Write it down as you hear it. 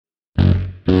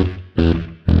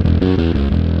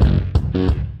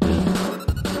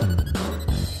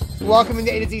Welcome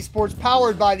into A to Z Sports,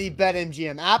 powered by the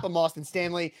BetMGM app. I'm Austin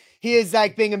Stanley. He is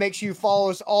Zach Bingham. Make sure you follow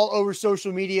us all over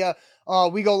social media.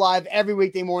 We go live every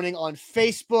weekday morning on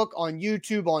Facebook, on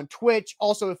YouTube, on Twitch.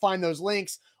 Also, find those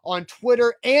links on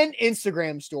Twitter and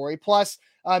Instagram story. Plus,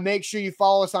 make sure you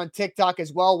follow us on TikTok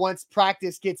as well once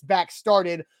practice gets back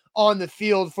started on the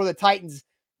field for the Titans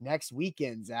next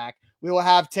weekend, Zach. We will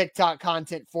have TikTok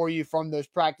content for you from those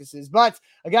practices. But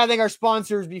I got to thank our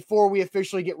sponsors before we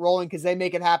officially get rolling, because they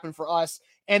make it happen for us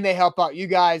and they help out you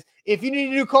guys. If you need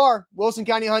a new car,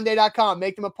 WilsonCountyHyundai.com.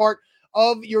 Make them a part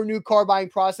of your new car buying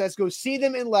process. Go see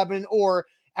them in Lebanon or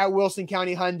at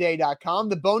WilsonCountyHyundai.com.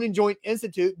 The Bone and Joint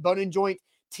Institute,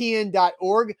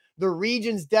 boneandjointtn.org, the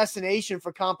region's destination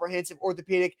for comprehensive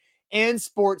orthopedic and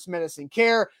sports medicine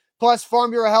care. Plus, Farm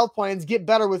Bureau Health Plans. Get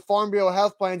better with Farm Bureau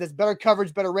Health Plans. That's better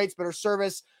coverage, better rates, better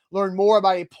service. Learn more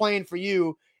about a plan for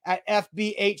you at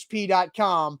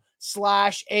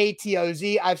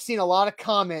fbhp.com/ATOZ. I've seen a lot of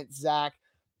comments, Zach.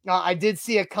 I did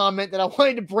see a comment that I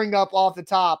wanted to bring up off the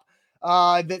top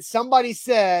that somebody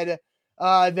said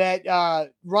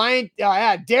that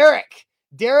Derek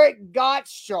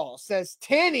Gottschall says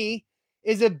Tanny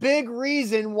is a big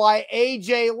reason why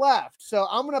AJ left. So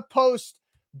I'm going to post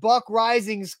Buck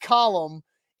Rising's column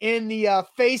in the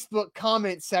Facebook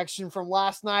comment section from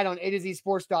last night on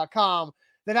A2Zsports.com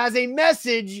that has a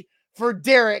message for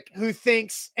Derek, who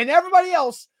thinks, and everybody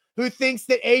else who thinks,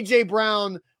 that AJ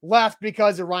Brown left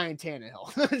because of Ryan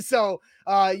Tannehill. So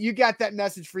you got that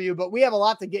message for you, but we have a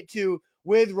lot to get to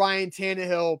with Ryan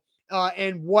Tannehill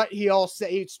and what he all said.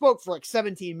 He spoke for like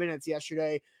 17 minutes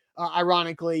yesterday,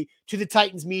 ironically, to the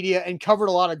Titans media and covered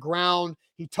a lot of ground.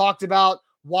 He talked about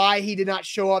why he did not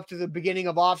show up to the beginning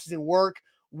of offseason work,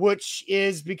 which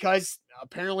is because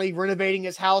apparently renovating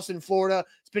his house in Florida,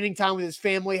 spending time with his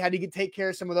family, had to take care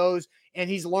of some of those. And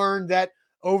he's learned that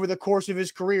over the course of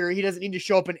his career, he doesn't need to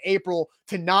show up in April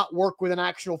to not work with an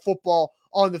actual football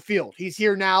on the field. He's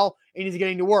here now and he's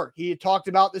getting to work. He had talked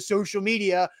about the social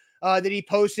media that he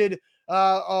posted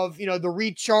of, the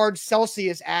Recharge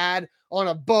Celsius ad on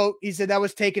a boat. He said that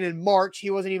was taken in March. He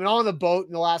wasn't even on the boat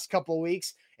in the last couple of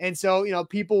weeks. And so,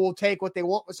 people will take what they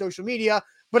want with social media.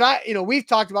 But we've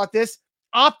talked about this.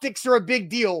 Optics are a big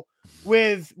deal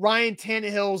with Ryan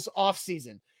Tannehill's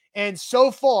offseason. And so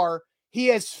far, he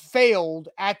has failed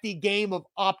at the game of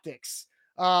optics.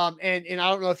 And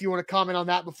I don't know if you want to comment on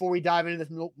that before we dive into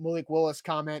this Malik Willis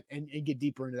comment and get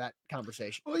deeper into that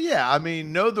conversation. Well, yeah,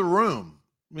 know the room.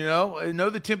 Know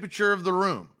the temperature of the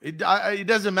room. It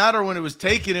doesn't matter when it was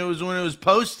taken. It was when it was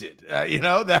posted.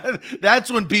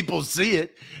 That's when people see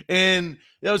it. And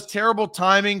that was terrible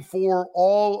timing for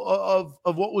all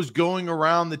of what was going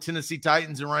around the Tennessee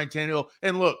Titans and Ryan Tannehill.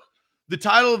 And look, the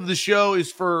title of the show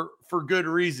is for good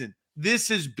reason. This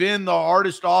has been the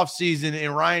hardest offseason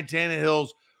in Ryan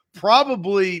Tannehill's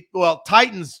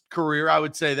Titans career. I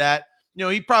would say that.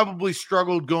 He probably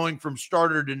struggled going from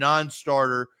starter to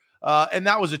non-starter. And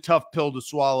that was a tough pill to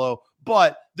swallow.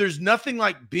 But there's nothing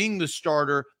like being the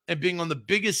starter and being on the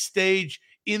biggest stage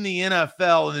in the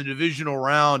NFL in the divisional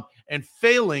round and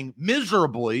failing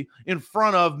miserably in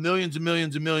front of millions and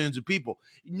millions and millions of people.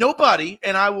 Nobody,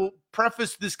 and I will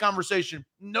preface this conversation,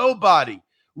 nobody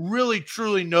really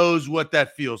truly knows what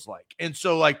that feels like. And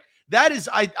so that is,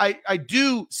 I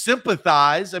do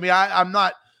sympathize. I'm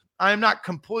not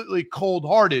completely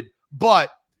cold-hearted,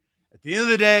 but at the end of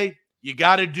the day, you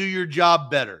got to do your job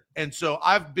better. And so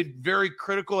I've been very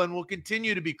critical and will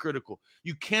continue to be critical.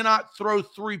 You cannot throw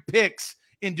 3 picks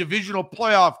in divisional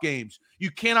playoff games. You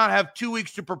cannot have 2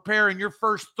 weeks to prepare and your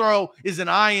first throw is an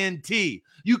INT.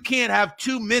 You can't have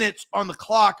 2 minutes on the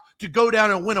clock to go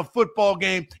down and win a football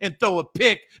game and throw a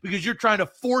pick because you're trying to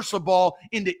force a ball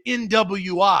into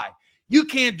NWI. You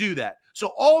can't do that.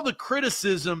 So all the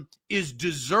criticism is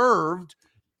deserved.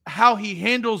 How he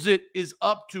handles it is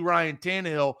up to Ryan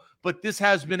Tannehill. But this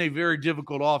has been a very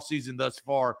difficult offseason thus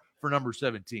far for number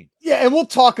 17. Yeah, and we'll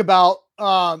talk about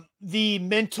the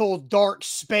mental dark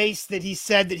space that he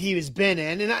said that he has been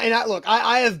in. And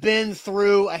I have been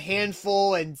through a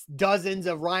handful and dozens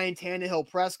of Ryan Tannehill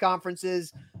press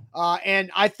conferences. And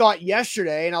I thought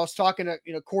yesterday, and I was talking to,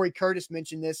 Corey Curtis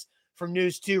mentioned this from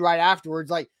News 2 right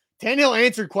afterwards, Tannehill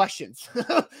answered questions.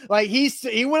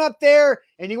 He went up there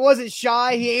and he wasn't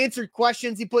shy. He answered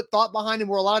questions. He put thought behind him,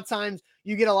 where a lot of times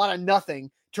you get a lot of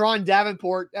nothing. Teron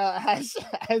Davenport has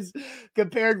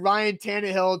compared Ryan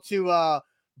Tannehill to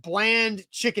bland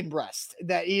chicken breast.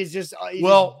 That he is just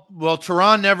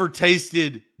Teron never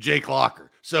tasted Jake Locker,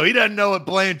 so he doesn't know what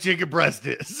bland chicken breast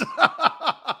is.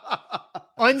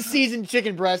 Unseasoned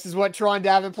chicken breast is what Teron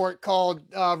Davenport called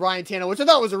Ryan Tannehill, which I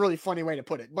thought was a really funny way to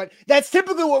put it. But that's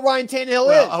typically what Ryan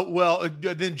Tannehill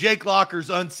is. Then Jake Locker's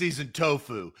unseasoned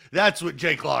tofu. That's what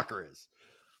Jake Locker is.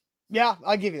 Yeah,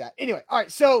 I'll give you that. Anyway, all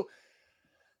right. So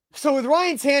with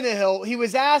Ryan Tannehill, he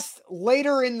was asked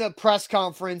later in the press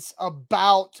conference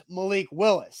about Malik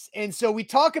Willis. And so we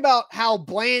talk about how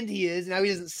bland he is and how he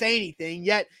doesn't say anything,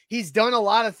 yet he's done a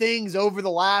lot of things over the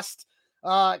last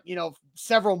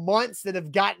several months that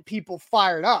have gotten people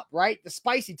fired up, right? The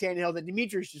spicy Tannehill that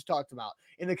Demetrius just talked about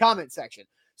in the comment section.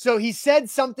 So he said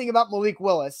something about Malik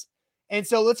Willis. And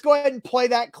so let's go ahead and play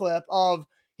that clip of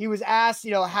he was asked,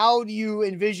 how do you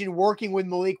envision working with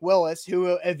Malik Willis,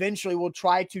 who eventually will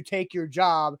try to take your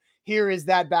job? Here is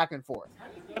that back and forth.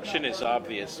 The question is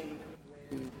obvious.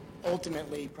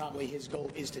 Ultimately, probably his goal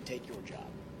is to take your job.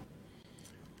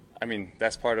 I mean,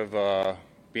 that's part of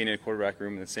being in a quarterback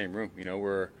room in the same room.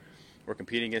 We're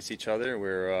competing against each other.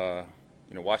 We're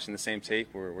watching the same tape.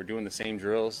 We're doing the same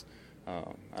drills. I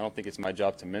don't think it's my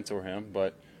job to mentor him,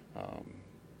 but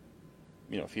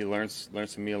if he learns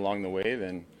from me along the way,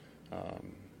 then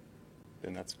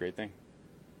that's a great thing.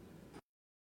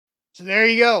 So there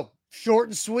you go, short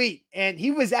and sweet. And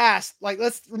he was asked,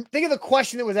 let's think of the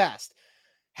question that was asked: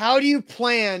 how do you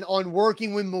plan on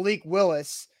working with Malik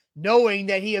Willis, knowing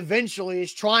that he eventually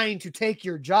is trying to take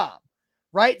your job?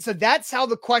 Right. So that's how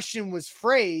the question was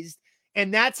phrased,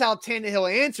 and that's how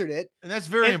Tannehill answered it. And that's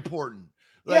very important.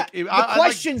 The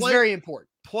question's very important.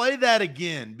 Play that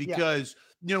again, because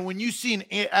when you see an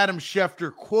Adam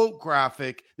Schefter quote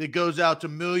graphic that goes out to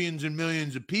millions and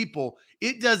millions of people,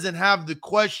 it doesn't have the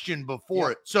question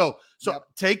before it. So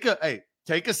take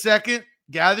a second,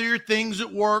 gather your things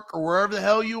at work or wherever the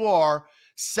hell you are,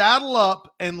 saddle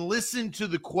up and listen to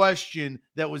the question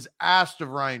that was asked of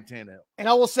Ryan Tannehill. And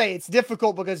I will say it's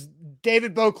difficult because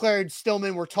David Beauclair and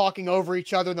Stillman were talking over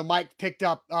each other. The mic picked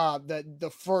up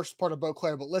the first part of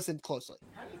Beauclair, but listen closely.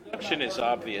 The question is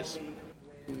obvious.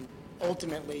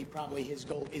 Ultimately, probably his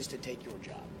goal is to take your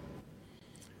job.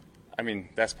 I mean,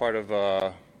 that's part of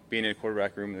being in a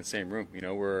quarterback room in the same room.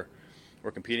 We're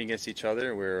competing against each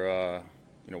other. We're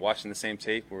watching the same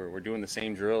tape. We're doing the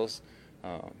same drills.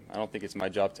 I don't think it's my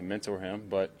job to mentor him,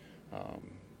 but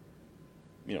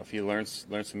if he learns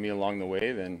from me along the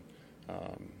way, then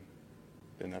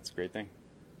that's a great thing.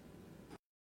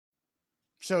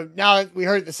 So now we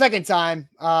heard it the second time.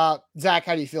 Zach,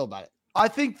 how do you feel about it? I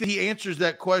think that he answers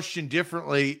that question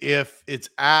differently if it's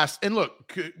asked. And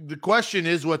look, the question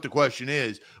is what the question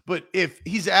is. But if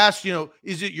he's asked,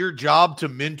 is it your job to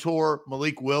mentor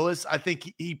Malik Willis? I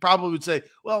think he probably would say,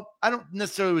 well, I don't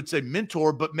necessarily would say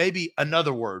mentor, but maybe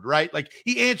another word, right? Like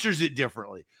he answers it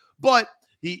differently. But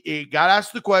he got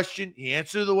asked the question. He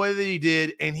answered the way that he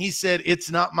did. And he said, it's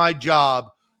not my job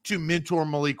to mentor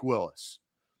Malik Willis.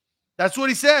 That's what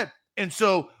he said. And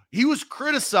so he was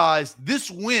criticized.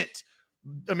 It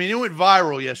went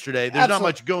viral yesterday. There's not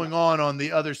much going on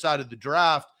the other side of the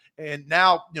draft. And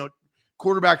now,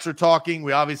 quarterbacks are talking.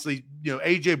 We obviously,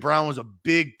 A.J. Brown was a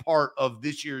big part of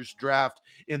this year's draft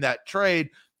in that trade.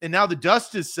 And now the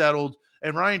dust is settled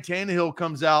and Ryan Tannehill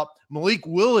comes out. Malik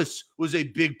Willis was a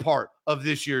big part of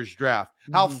this year's draft.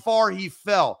 How far he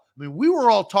fell. I mean, we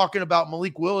were all talking about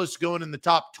Malik Willis going in the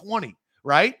top 20,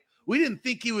 right? We didn't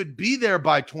think he would be there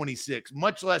by 26,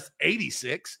 much less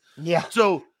 86. Yeah.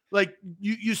 So,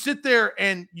 you sit there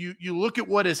and you look at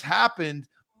what has happened,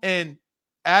 and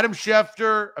Adam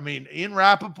Schefter, Ian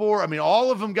Rappaport,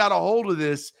 all of them got a hold of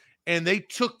this, and they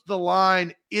took the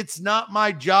line, it's not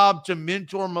my job to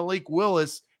mentor Malik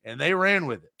Willis, and they ran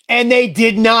with it. And they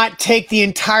did not take the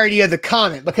entirety of the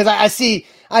comment, because I see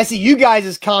you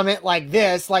guys' comment like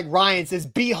this, like Ryan says,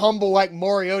 be humble like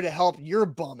Mario to help your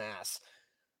bum ass.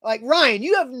 Like, Ryan,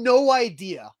 you have no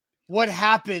idea what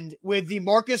happened with the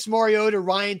Marcus Mariota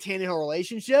Ryan Tannehill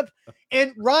relationship.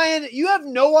 And Ryan, you have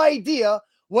no idea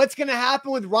what's going to happen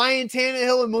with Ryan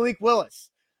Tannehill and Malik Willis.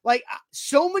 Like,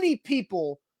 so many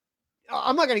people,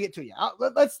 I'm not going to get to you.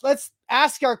 Let's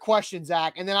ask our question,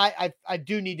 Zach. And then I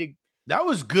do need to. That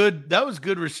was good. That was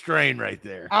good restraint right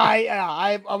there.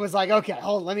 I was like, okay,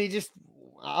 hold on.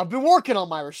 I've been working on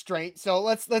my restraint. So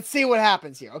let's see what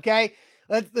happens here. Okay.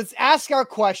 Let's ask our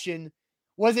question.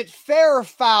 Was it fair or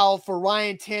foul for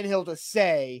Ryan Tannehill to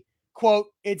say, quote,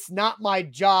 it's not my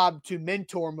job to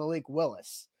mentor Malik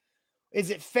Willis?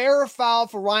 Is it fair or foul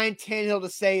for Ryan Tannehill to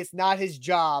say it's not his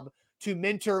job to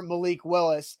mentor Malik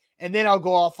Willis? And then I'll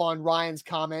go off on Ryan's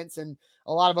comments and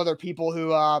a lot of other people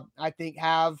who I think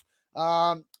have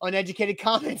uneducated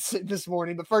comments this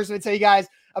morning. But first, let me tell you guys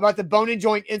about the Bone and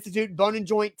Joint Institute,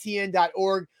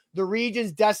 boneandjointtn.org, the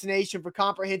region's destination for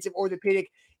comprehensive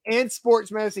orthopedic and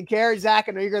sports medicine care. Zach,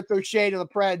 I know you're going to throw shade on the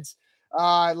Preds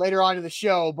later on in the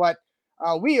show, but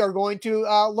we are going to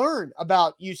learn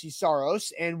about UC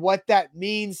Saros and what that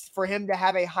means for him to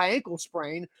have a high ankle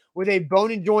sprain with a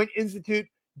Bone and Joint Institute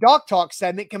Doc Talk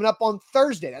segment coming up on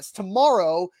Thursday. That's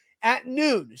tomorrow at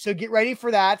noon. So get ready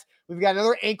for that. We've got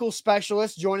another ankle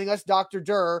specialist joining us, Dr.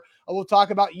 Durr. We'll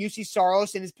talk about UC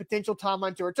Saros and his potential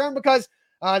timeline to return because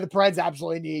the Preds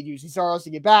absolutely need UC Saros to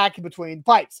get back between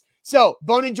fights. So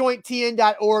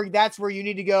boneandjointtn.org, that's where you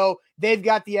need to go. They've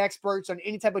got the experts on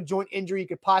any type of joint injury you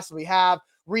could possibly have,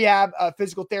 rehab,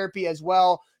 physical therapy as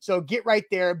well. So get right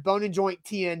there,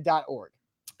 boneandjointtn.org.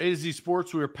 A to Z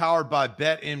Sports, we are powered by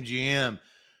BetMGM.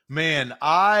 Man,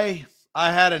 I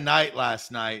had a night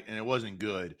last night, and it wasn't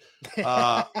good.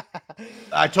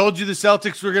 I told you the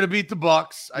Celtics were going to beat the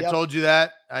Bucks. I told you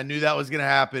that. I knew that was going to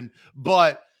happen.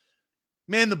 But,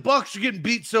 man, the Bucks are getting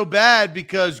beat so bad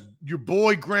because your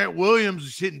boy Grant Williams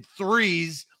is hitting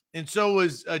threes, and so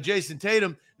was Jason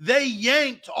Tatum. They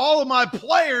yanked all of my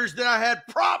players that I had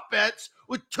prop bets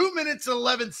with 2 minutes and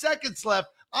 11 seconds left.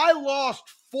 I lost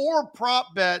 4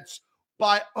 prop bets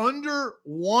by under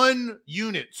 1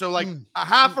 unit. So like a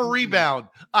half a rebound,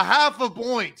 a half a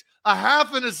point, a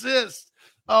half an assist.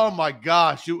 Oh my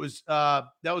gosh. It was, that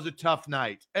was a tough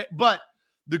night, but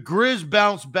the Grizz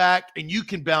bounced back and you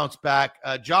can bounce back.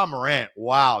 Ja Morant.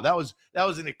 Wow. That was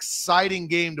an exciting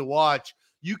game to watch.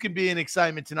 You can be in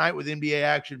excitement tonight with NBA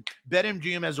action.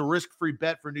 BetMGM has a risk-free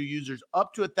bet for new users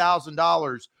up to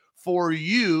 $1,000 for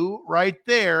you right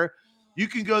there. You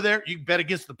can go there. You can bet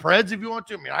against the Preds if you want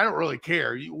to. I mean, I don't really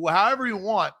care. However you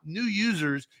want. New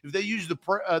users, if they use the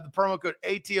promo code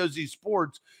ATOZ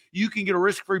Sports, you can get a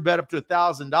risk-free bet up to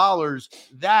 $1,000.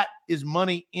 That is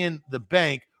money in the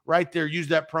bank right there. Use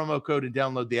that promo code and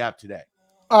download the app today.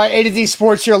 All right, A to Z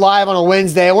Sports here live on a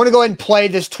Wednesday. I want to go ahead and play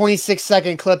this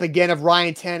 26-second clip again of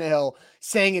Ryan Tannehill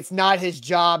saying it's not his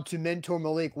job to mentor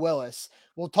Malik Willis.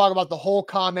 We'll talk about the whole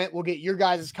comment. We'll get your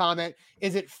guys' comment.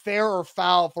 Is it fair or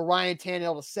foul for Ryan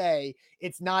Tannehill to say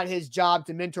it's not his job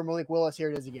to mentor Malik Willis?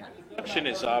 Here it is again. The question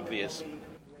is obvious.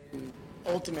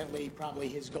 Ultimately, probably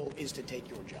his goal is to take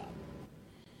your job.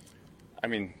 I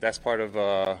mean, that's part of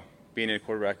being in a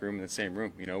quarterback room in the same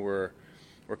room. You know, we're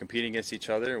competing against each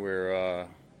other. We're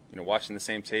watching the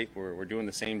same tape. We're doing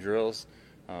the same drills.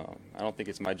 I don't think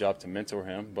it's my job to mentor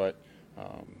him, but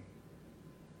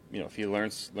if he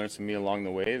learns from me along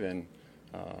the way, then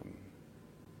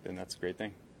that's a great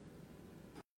thing.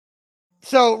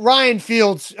 So Ryan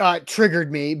Fields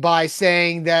triggered me by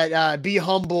saying that be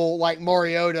humble like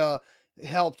Mariota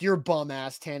helped your bum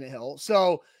ass Tannehill.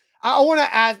 So I want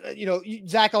to ask,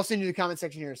 Zach, I'll send you the comment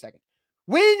section here in a second.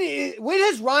 When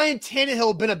has Ryan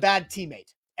Tannehill been a bad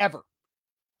teammate ever?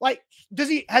 Like,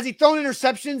 has he thrown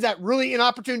interceptions at really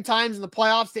inopportune times in the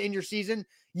playoffs to end your season?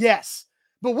 Yes.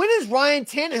 But when has Ryan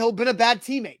Tannehill been a bad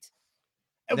teammate?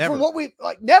 Never. From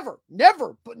what never.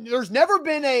 But there's never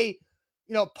been a,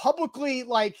 publicly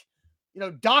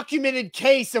documented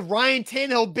case of Ryan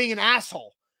Tannehill being an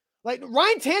asshole. Like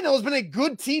Ryan Tannehill has been a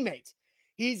good teammate.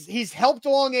 He's helped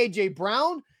along AJ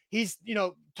Brown. He's,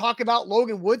 talk about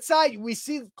Logan Woodside. We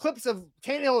see clips of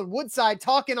Tannehill and Woodside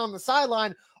talking on the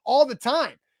sideline all the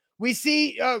time. We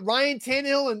see Ryan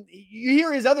Tannehill, and you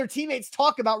hear his other teammates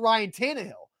talk about Ryan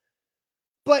Tannehill.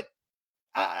 But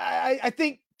I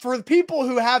think for the people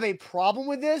who have a problem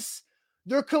with this,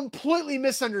 they're completely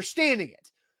misunderstanding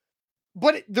it.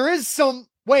 But there is some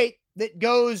weight that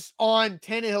goes on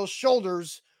Tannehill's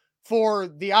shoulders for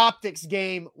the optics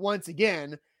game once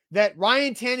again, that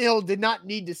Ryan Tannehill did not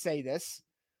need to say this.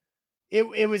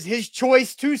 It was his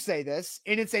choice to say this,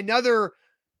 and it's another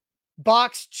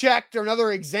box checked or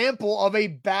another example of a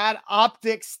bad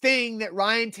optics thing that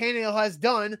Ryan Tannehill has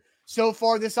done so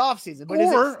far this offseason. But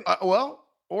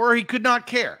or he could not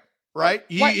care, right?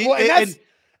 Again,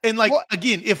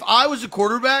 if I was a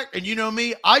quarterback and you know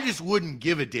me, I just wouldn't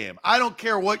give a damn. I don't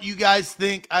care what you guys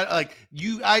think.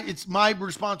 It's my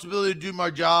responsibility to do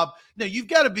my job. Now, you've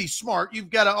got to be smart.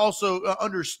 You've got to also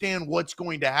understand what's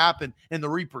going to happen and the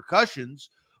repercussions.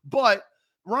 But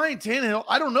Ryan Tannehill,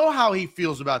 I don't know how he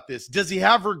feels about this. Does he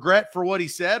have regret for what he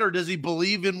said, or does he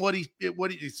believe in what he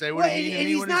say?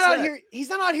 He's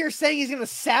not out here saying he's going to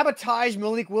sabotage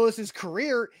Malik Willis's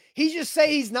career. He's just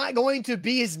saying he's not going to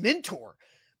be his mentor,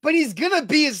 but he's going to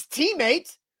be his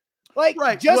teammate. Right.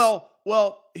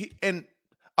 And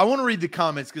I want to read the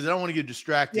comments because I don't want to get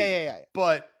distracted. Yeah.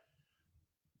 But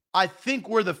I think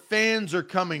where the fans are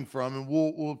coming from, and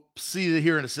we'll see it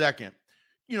here in a second.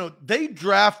 They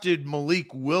drafted Malik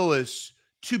Willis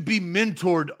to be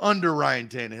mentored under Ryan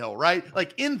Tannehill, right?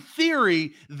 Like in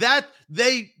theory, that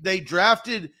they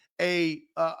drafted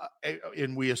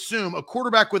and we assume a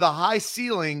quarterback with a high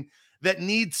ceiling that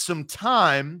needs some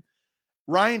time.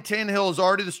 Ryan Tannehill is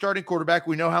already the starting quarterback.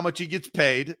 We know how much he gets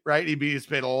paid, right? He gets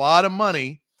paid a lot of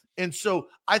money. And so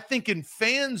I think in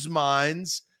fans'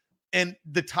 minds and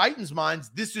the Titans' minds,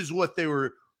 this is what they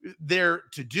were there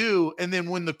to do. And then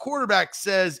when the quarterback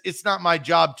says, it's not my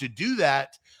job to do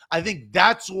that, I think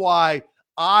that's why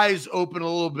eyes open a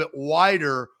little bit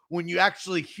wider when you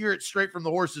actually hear it straight from the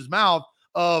horse's mouth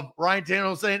of Ryan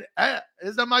Tannehill saying,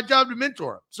 it's not my job to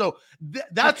mentor him. So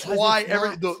that's why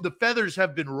the feathers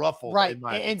have been ruffled. Right.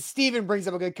 And Steven brings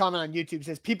up a good comment on YouTube.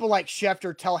 Says people like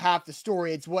Schefter tell half the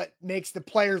story. It's what makes the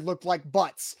players look like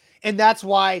butts. And that's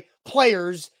why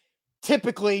players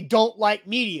typically don't like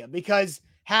media, because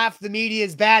half the media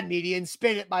is bad media and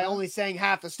spin it by only saying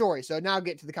half the story. So now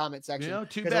get to the comment section.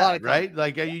 Too bad, right?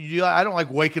 Like I don't like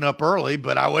waking up early,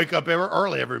 but I wake up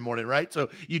early every morning, right? So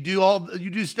you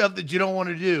do stuff that you don't want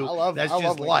to do. That's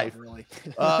just life. Really.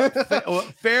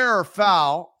 Fair or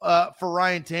foul for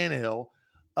Ryan Tannehill?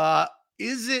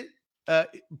 Is it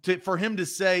for him to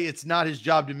say it's not his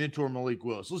job to mentor Malik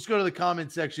Willis? Let's go to the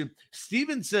comment section.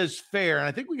 Steven says fair, and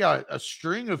I think we got a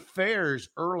string of fairs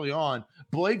early on.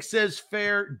 Blake says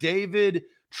fair. David,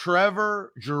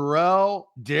 Trevor, Jarrell,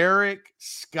 Derek,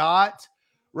 Scott,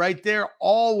 right there,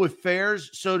 all with fairs.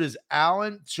 So does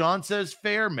Alan. Sean says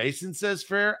fair. Mason says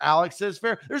fair. Alex says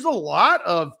fair. There's a lot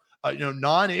of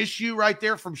non-issue right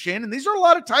there from Shannon. These are a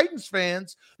lot of Titans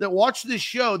fans that watch this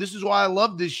show. This is why I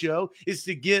love this show, is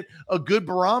to get a good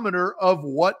barometer of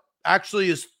what actually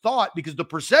is thought, because the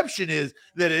perception is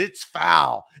that it's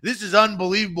foul. This is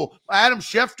unbelievable. Adam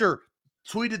Schefter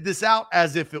tweeted this out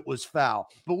as if it was foul,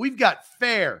 but we've got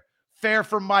fair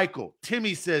from Michael.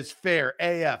 Timmy says fair,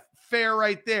 AF, fair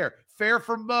right there. Fair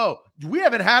from Mo. We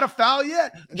haven't had a foul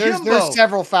yet. There's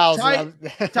several fouls.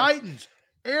 Titans.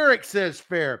 Eric says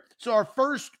fair. So our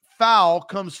first foul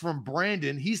comes from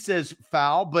Brandon. He says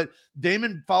foul, but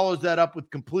Damon follows that up with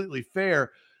completely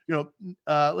fair.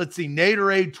 Let's see.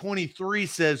 Naderade 23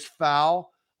 says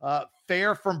foul.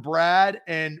 Fair from Brad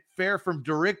and fair from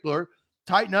Derickler.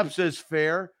 Tighten Up says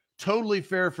fair. Totally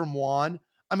fair from Juan.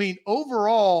 I mean,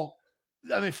 overall,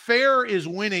 fair is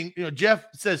winning. Jeff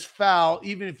says foul.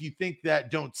 Even if you think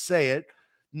that, don't say it.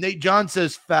 Nate John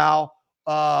says foul.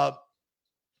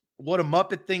 What a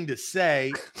Muppet thing to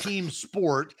say. Team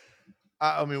sport.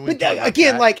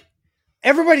 Like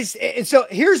everybody's. And so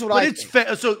here's what I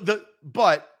think.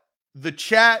 But the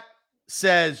chat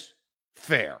says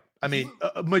fair. A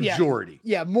majority.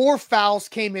 Yeah, more fouls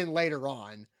came in later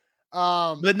on.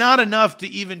 But not enough to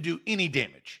even do any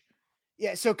damage.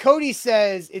 Yeah, so Cody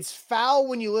says it's foul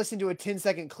when you listen to a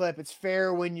 10-second clip. It's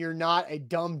fair when you're not a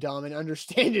dum-dum and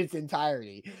understand its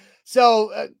entirety.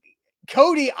 So,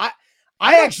 Cody, I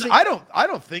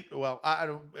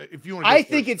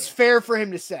think it's fair for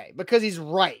him to say, because he's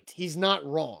right. He's not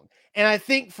wrong. And I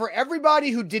think for everybody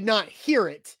who did not hear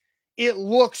it, it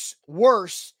looks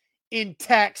worse in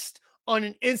text, on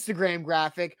an Instagram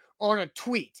graphic, or on a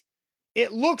tweet.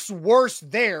 It looks worse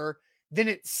there than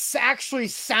it actually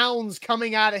sounds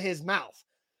coming out of his mouth.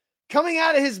 Coming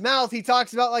out of his mouth, he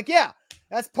talks about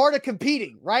that's part of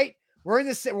competing, right? We're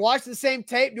watching the same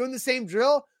tape, doing the same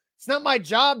drill. It's not my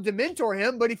job to mentor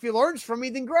him, but if he learns from me,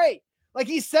 then great. Like,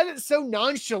 he said it so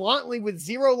nonchalantly with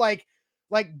zero like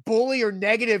bully or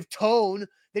negative tone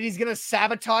that he's going to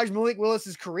sabotage Malik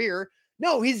Willis's career.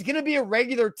 No, he's going to be a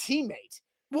regular teammate.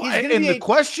 Well, and the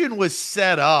question was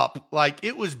set up, like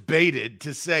it was baited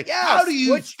to say, how do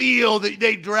you feel that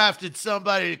they drafted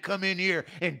somebody to come in here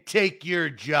and take your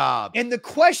job? And the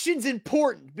question's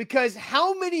important, because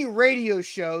how many radio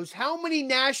shows, how many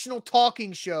national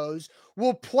talking shows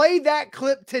will play that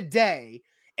clip today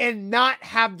and not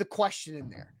have the question in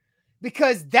there?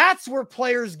 Because that's where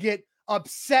players get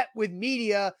upset with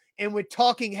media and with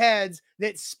talking heads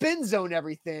that spin zone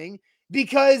everything,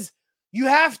 because you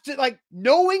have to,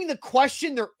 knowing the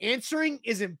question they're answering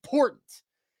is important.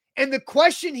 And the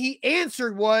question he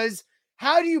answered was,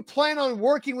 how do you plan on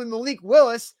working with Malik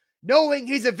Willis, knowing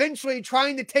he's eventually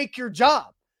trying to take your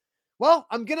job? Well,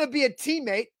 I'm going to be a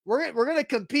teammate. We're going to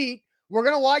compete. We're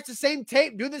going to watch the same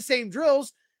tape, do the same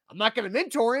drills. I'm not going to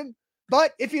mentor him,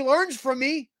 but if he learns from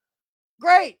me,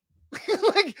 great.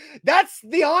 That's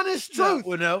the honest truth.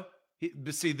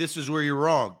 But see, this is where you're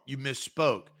wrong. You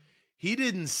misspoke. He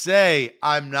didn't say,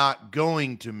 I'm not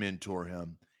going to mentor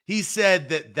him. He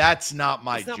said that's not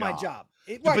my job. It's not my job.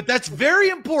 But that's very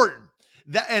important.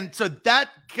 And so that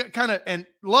kind of, and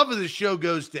love of the show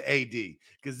goes to AD,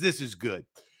 because this is good.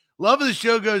 Love of the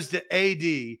show goes to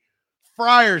AD.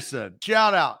 Frierson,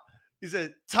 shout out. He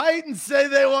said, Titans say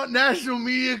they want national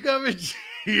media coverage.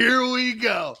 Here we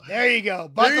go. There you go.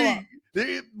 Buckle up.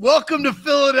 Welcome to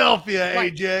Philadelphia,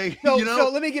 Right. AJ. So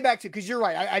let me get back to, because you're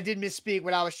right. I did misspeak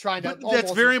when I was trying to. But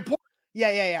that's very important.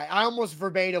 Yeah. I almost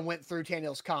verbatim went through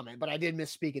Tannehill's comment, but I did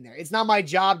misspeak in there. It's not my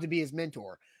job to be his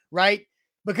mentor, right?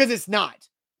 Because it's not.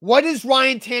 What is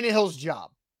Ryan Tannehill's job?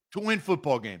 To win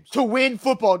football games. To win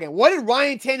football games. What did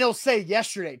Ryan Tannehill say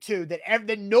yesterday, too,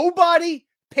 that nobody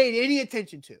paid any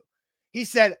attention to? He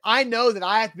said, I know that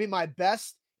I have to be my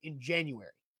best in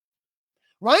January.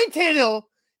 Ryan Tannehill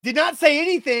did not say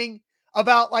anything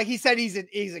about, like he said, he's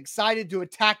excited to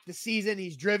attack the season.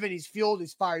 He's driven, he's fueled,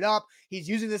 he's fired up. He's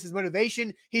using this as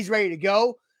motivation. He's ready to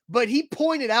go. But he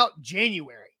pointed out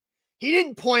January. He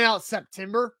didn't point out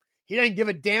September. He didn't give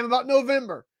a damn about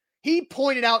November. He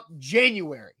pointed out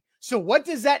January. So what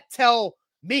does that tell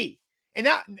me? And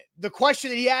that the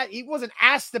question that he wasn't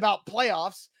asked about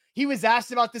playoffs. He was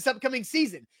asked about this upcoming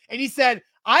season. And he said,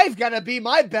 I've got to be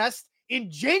my best in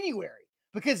January,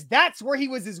 because that's where he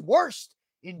was his worst,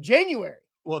 in January.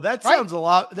 Well, that sounds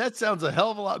a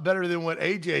hell of a lot better than what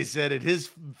AJ said at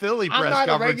his Philly press conference. I'm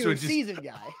not a regular season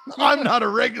guy. I'm not a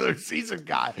regular season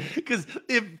guy. Because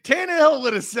if Tannehill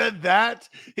would have said that,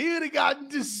 he would have gotten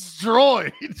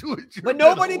destroyed. But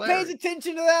nobody pays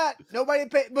attention to that. Nobody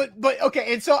pays. But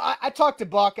okay. And so I talked to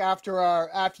Buck after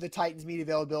the Titans media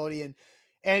availability,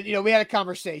 and we had a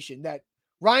conversation that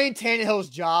Ryan Tannehill's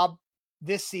job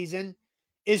this season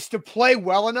is to play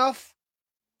well enough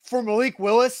for Malik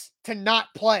Willis to not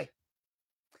play.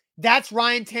 That's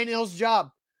Ryan Tannehill's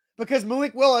job, because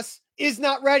Malik Willis is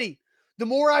not ready. The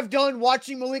more I've done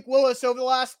watching Malik Willis over the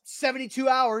last 72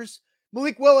 hours,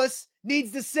 Malik Willis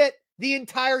needs to sit the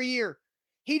entire year.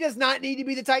 He does not need to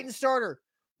be the Titan starter.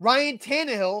 Ryan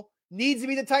Tannehill needs to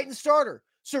be the Titan starter.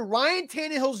 So Ryan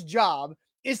Tannehill's job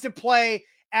is to play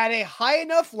at a high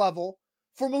enough level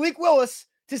for Malik Willis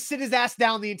to sit his ass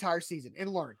down the entire season and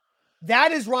learn.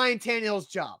 That is Ryan Tannehill's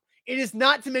job. It is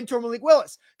not to mentor Malik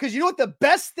Willis, because you know what the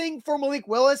best thing for Malik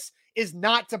Willis is?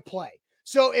 Not to play.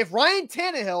 So if Ryan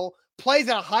Tannehill plays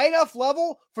at a high enough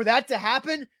level for that to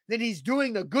happen, then he's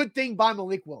doing a good thing by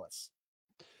Malik Willis.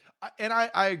 And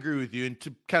I agree with you. And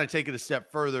to kind of take it a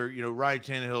step further, Ryan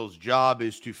Tannehill's job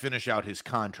is to finish out his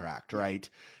contract, right?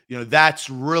 That's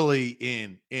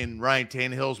really in Ryan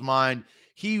Tannehill's mind.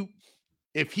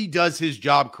 If he does his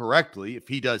job correctly,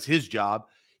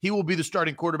 he will be the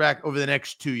starting quarterback over the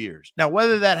next 2 years. Now,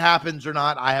 whether that happens or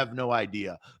not, I have no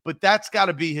idea. But that's got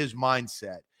to be his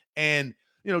mindset. And,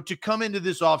 to come into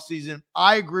this offseason,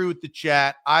 I agree with the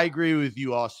chat. I agree with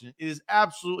you, Austin. It is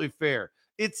absolutely fair.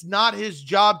 It's not his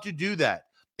job to do that.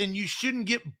 And you shouldn't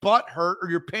get butt hurt or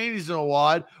your panties in a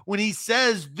wad when he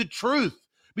says the truth,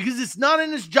 because it's not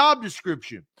in his job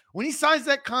description. When he signs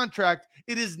that contract,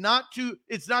 it's not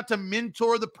to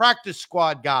mentor the practice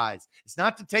squad guys. It's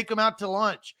not to take them out to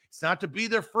lunch. It's not to be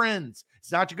their friends.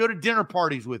 It's not to go to dinner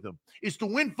parties with them. It's to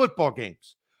win football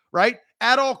games, right?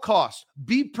 At all costs.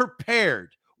 Be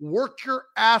prepared. Work your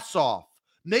ass off.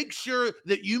 Make sure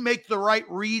that you make the right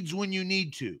reads when you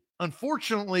need to.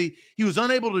 Unfortunately, he was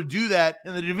unable to do that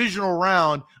in the divisional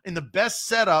round in the best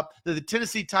setup that the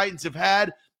Tennessee Titans have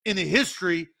had in the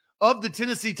history of the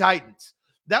Tennessee Titans.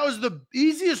 That was the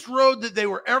easiest road that they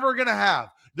were ever going to have.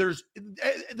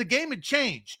 The game had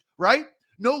changed, right?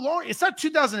 No longer, it's not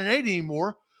 2008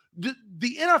 anymore. The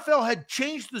NFL had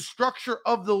changed the structure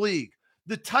of the league.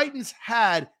 The Titans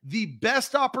had the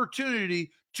best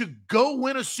opportunity to go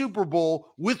win a Super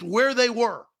Bowl with where they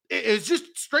were. It's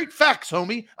just straight facts,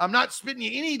 homie. I'm not spitting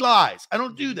you any lies. I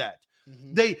don't do that.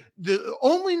 Mm-hmm. The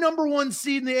only number one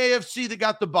seed in the AFC that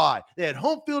got the bye. They had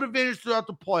home field advantage throughout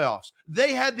the playoffs.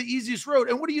 They had the easiest road.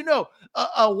 And what do you know?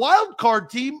 A wild card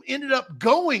team ended up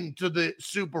going to the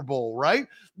Super Bowl, right?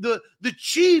 The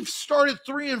Chiefs started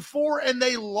 3-4 and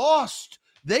they lost.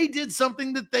 They did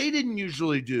something that they didn't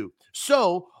usually do.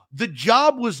 So the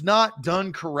job was not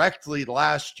done correctly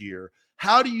last year.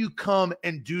 How do you come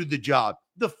and do the job?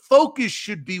 The focus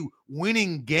should be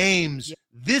winning games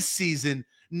this season,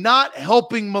 not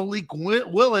helping Malik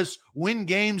Willis win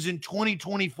games in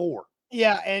 2024.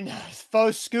 Yeah, and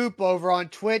Faux Scoop over on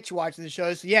Twitch watching the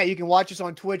show. So, yeah, you can watch us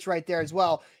on Twitch right there as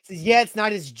well. He says, it's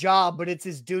not his job, but it's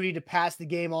his duty to pass the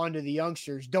game on to the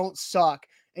youngsters. Don't suck,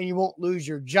 and you won't lose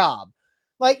your job.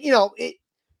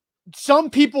 Some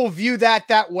people view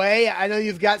that way. I know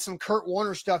you've got some Kurt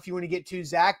Warner stuff you want to get to,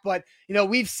 Zach, but,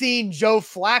 we've seen Joe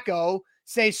Flacco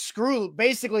say screw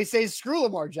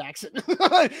Lamar Jackson.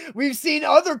 We've seen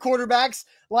other quarterbacks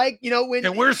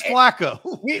and where's Flacco?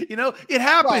 It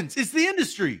happens. Right. It's the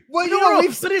industry. Well,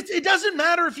 but it doesn't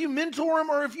matter if you mentor him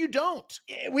or if you don't.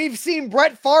 We've seen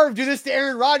Brett Favre do this to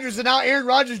Aaron Rodgers, and now Aaron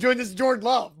Rodgers doing this to Jordan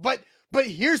Love. But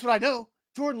here's what I know.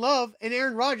 Jordan Love and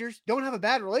Aaron Rodgers don't have a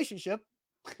bad relationship.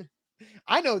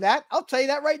 I know that. I'll tell you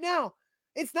that right now.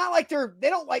 It's not like they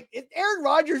don't like it. Aaron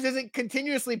Rodgers isn't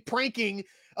continuously pranking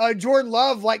Jordan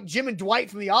Love like Jim and Dwight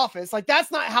from The Office. Like,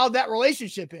 that's not how that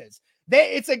relationship is.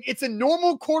 It's a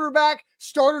normal quarterback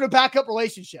starter to backup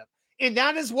relationship. And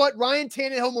that is what Ryan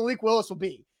Tannehill, Malik Willis will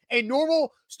be. A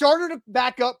normal starter to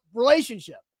backup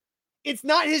relationship. It's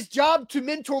not his job to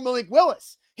mentor Malik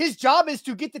Willis. His job is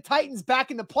to get the Titans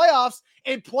back in the playoffs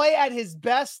and play at his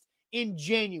best in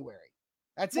January.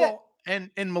 That's it.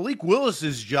 And Malik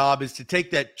Willis's job is to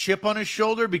take that chip on his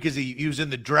shoulder because he was in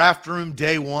the draft room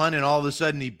day one, and all of a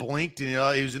sudden he blinked, and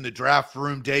he was in the draft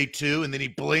room day two, and then he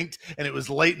blinked, and it was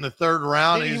late in the third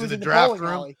round, and he was in the draft room,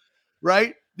 alley.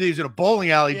 Right? He was in a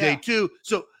bowling alley day two.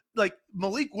 So, like,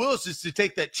 Malik Willis is to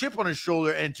take that chip on his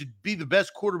shoulder and to be the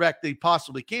best quarterback that he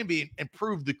possibly can be and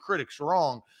prove the critics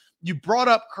wrong. You brought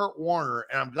up Kurt Warner,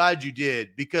 and I'm glad you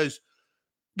did because,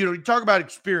 you talk about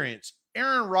experience.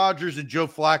 Aaron Rodgers and Joe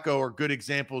Flacco are good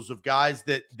examples of guys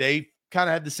that they kind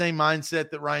of had the same mindset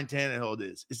that Ryan Tannehill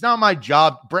is. It's not my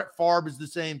job. Brett Favre is the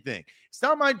same thing. It's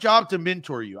not my job to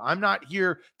mentor you. I'm not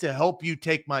here to help you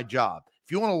take my job.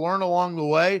 If you want to learn along the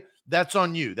way, that's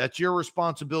on you. That's your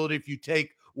responsibility if you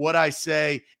take what I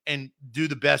say and do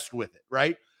the best with it,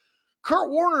 right? Kurt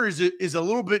Warner is a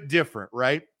little bit different,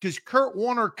 right? Because Kurt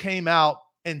Warner came out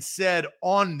and said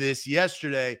on this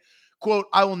yesterday, quote,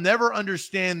 I will never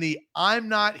understand the I'm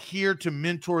not here to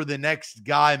mentor the next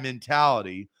guy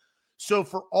mentality. So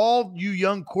for all you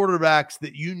young quarterbacks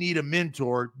that you need a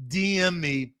mentor, DM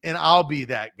me and I'll be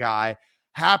that guy.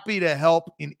 Happy to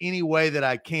help in any way that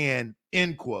I can,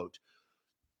 end quote.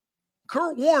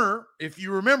 Kurt Warner, if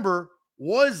you remember,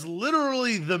 was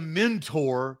literally the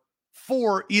mentor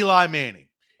for Eli Manning.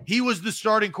 He was the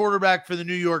starting quarterback for the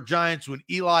New York Giants when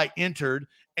Eli entered,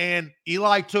 and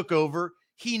Eli took over.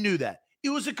 He knew that. It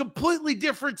was a completely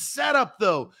different setup,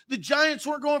 though. The Giants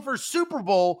weren't going for a Super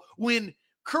Bowl when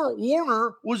Kurt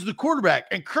Warner was the quarterback.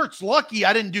 And Kurt's lucky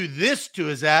I didn't do this to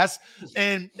his ass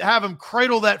and have him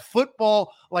cradle that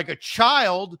football like a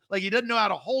child, like he doesn't know how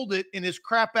to hold it in his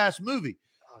crap-ass movie.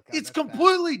 Oh, God, it's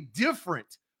completely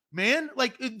different, man.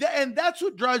 Like, and that's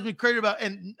what drives me crazy about.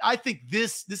 And I think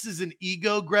this is an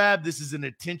ego grab. This is an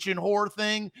attention whore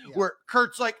thing where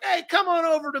Kurt's like, hey, come on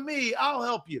over to me. I'll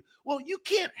help you. Well, you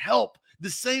can't help the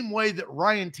same way that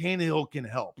Ryan Tannehill can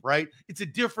help, right? It's a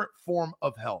different form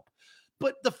of help.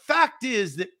 But the fact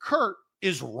is that Kurt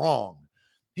is wrong.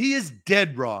 He is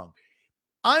dead wrong.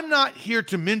 I'm not here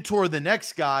to mentor the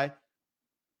next guy.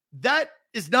 That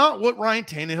is not what Ryan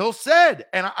Tannehill said.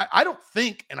 And I don't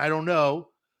think, and I don't know,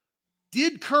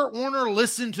 did Kurt Warner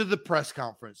listen to the press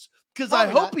conference? Because I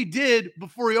hope he did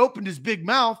before he opened his big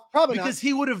mouth. Probably because not.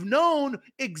 He would have known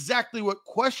exactly what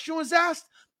question was asked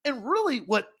and really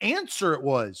what answer it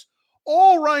was.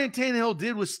 All Ryan Tannehill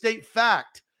did was state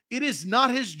fact. It is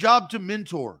not his job to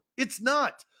mentor. It's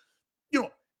not.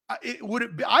 I think it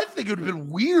would have been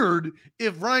weird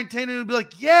if Ryan Tannehill would be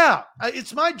like, yeah,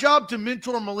 it's my job to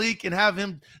mentor Malik and have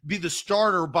him be the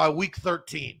starter by week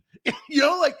 13.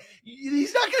 Like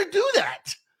he's not going to do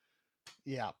that.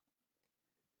 Yeah.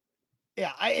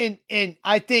 Yeah.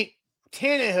 I think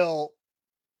Tannehill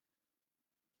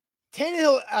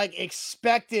like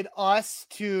expected us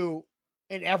to,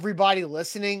 and everybody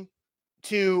listening,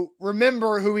 to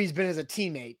remember who he's been as a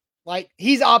teammate. Like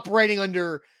he's operating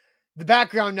under the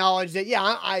background knowledge that,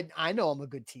 I know I'm a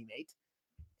good teammate,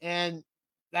 and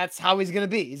that's how he's going to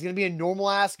be. He's going to be a normal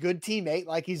ass good teammate.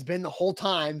 Like he's been the whole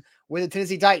time with the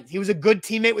Tennessee Titans. He was a good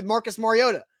teammate with Marcus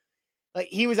Mariota. Like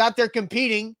he was out there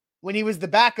competing when he was the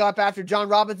backup after John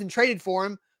Robinson traded for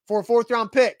him for a 4th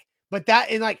round pick. But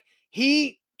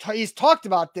he's talked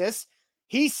about this.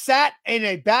 He sat in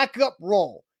a backup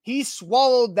role. He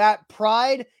swallowed that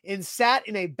pride and sat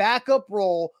in a backup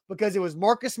role because it was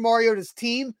Marcus Mariota's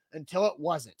team until it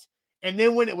wasn't. And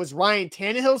then when it was Ryan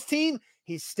Tannehill's team,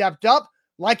 he stepped up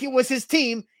like it was his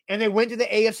team, and they went to the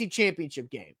AFC Championship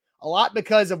game. A lot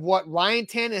because of what Ryan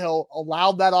Tannehill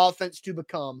allowed that offense to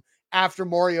become after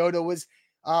Mariota was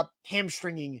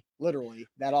hamstringing, literally,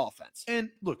 that offense.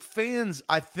 And look, fans,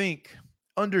 I think,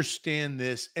 understand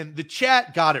this, and the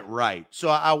chat got it right. So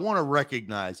I want to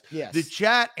recognize the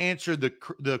chat answered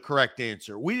the correct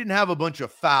answer. We didn't have a bunch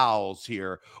of fouls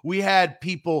here. We had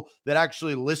people that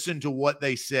actually listened to what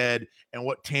they said and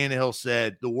what Tannehill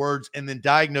said, the words, and then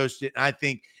diagnosed it. And I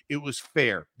think it was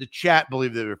fair. The chat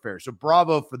believed they were fair. So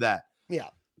bravo for that. Yeah.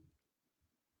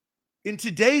 In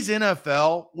today's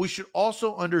NFL, we should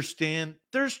also understand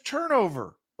there's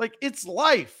turnover. Like, it's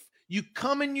life. You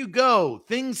come and you go.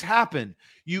 Things happen.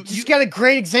 You just got a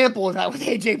great example of that with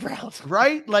AJ Brown.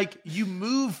 Right? Like, you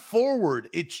move forward.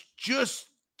 It's just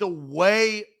the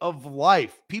way of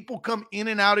life. People come in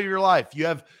and out of your life.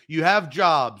 You have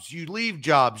jobs, you leave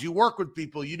jobs, you work with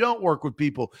people, you don't work with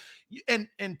people. And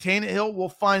Tannehill will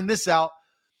find this out.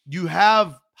 You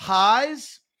have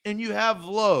highs and you have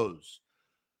lows.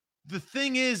 The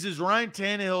thing is Ryan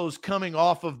Tannehill is coming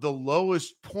off of the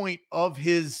lowest point of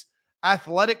his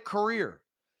athletic career.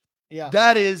 Yeah.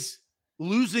 That is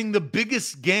losing the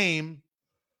biggest game.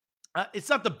 It's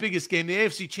not the biggest game. The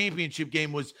AFC Championship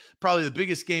game was probably the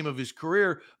biggest game of his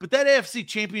career, but that AFC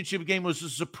Championship game was a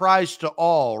surprise to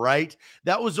all, right?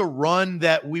 That was a run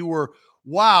that we were,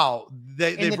 wow,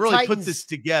 they've really put this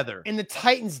together. And the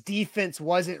Titans defense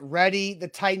wasn't ready. The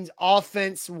Titans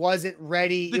offense wasn't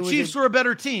ready. The Chiefs were a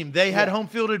better team. They had home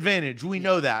field advantage. We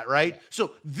know that, right? Yeah.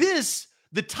 So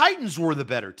the Titans were the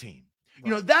better team. Right.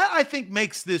 You know, that I think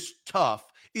makes this tough.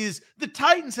 Is the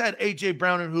Titans had A.J.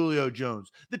 Brown and Julio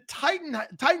Jones. The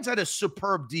Titans had a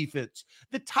superb defense.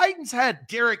 The Titans had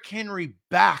Derrick Henry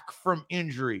back from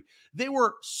injury. They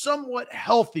were somewhat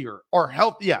healthier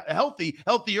healthier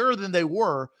than they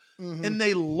were, and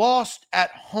they lost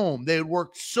at home. They had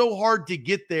worked so hard to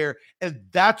get there, and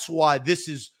that's why this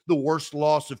is the worst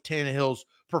loss of Tannehill's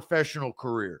professional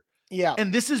career. Yeah.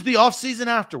 And this is the offseason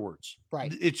afterwards.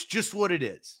 Right. It's just what it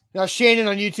is. Now, Shannon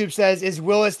on YouTube says, is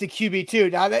Willis the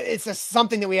QB2? Now, it's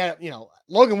something that we had,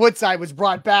 Logan Woodside was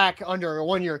brought back under a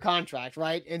 1-year contract,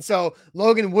 right? And so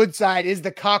Logan Woodside is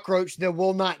the cockroach that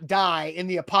will not die in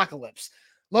the apocalypse.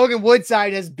 Logan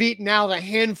Woodside has beaten out a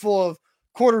handful of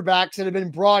quarterbacks that have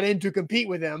been brought in to compete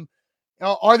with him.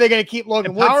 Are they going to keep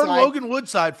Logan Woodside? Logan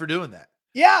Woodside for doing that.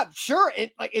 Yeah, sure.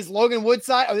 Is Logan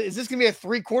Woodside? Is this going to be a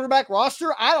 3 quarterback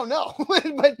roster? I don't know,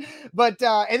 but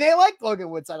and they like Logan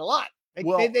Woodside a lot.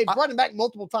 They've brought him back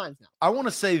multiple times now. I want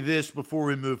to say this before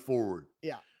we move forward.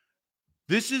 Yeah,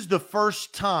 this is the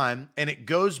first time, and it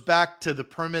goes back to the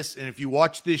premise. And if you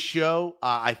watch this show,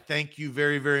 I thank you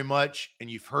very, very much.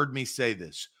 And you've heard me say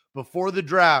this before the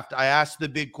draft. I asked the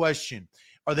big question: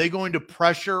 are they going to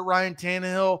pressure Ryan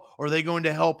Tannehill, or are they going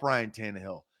to help Ryan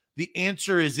Tannehill? The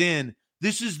answer is in.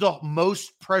 This is the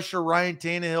most pressure Ryan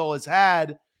Tannehill has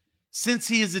had since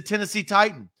he is a Tennessee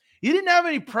Titan. He didn't have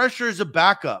any pressure as a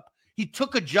backup. He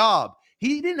took a job.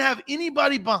 He didn't have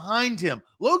anybody behind him.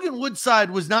 Logan Woodside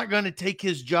was not going to take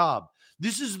his job.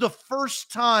 This is the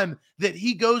first time that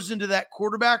he goes into that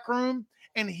quarterback room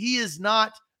and he is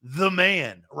not the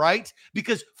man, right?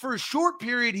 Because for a short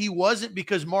period, he wasn't,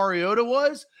 because Mariota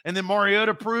was, and then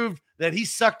Mariota proved that he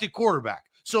sucked at quarterback.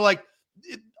 So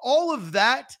all of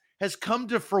that has come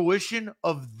to fruition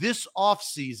of this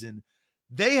offseason.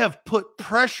 They have put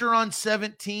pressure on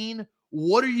 17.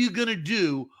 What are you going to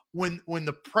do when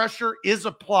the pressure is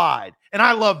applied? And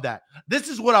I love that. This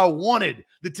is what I wanted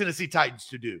the Tennessee Titans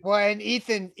to do. Well, and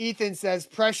Ethan says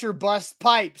pressure busts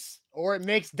pipes or it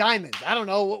makes diamonds. I don't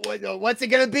know what's it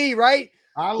going to be, right?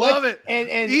 I love it. And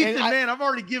Ethan, man, I've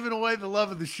already given away the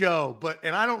love of the show,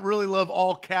 and I don't really love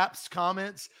all caps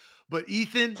comments. But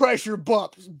Ethan, pressure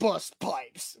bust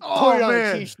pipes. Oh, put it on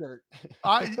man. a t-shirt.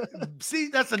 I see.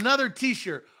 That's another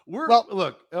t-shirt. We're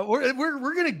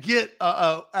gonna get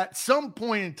at some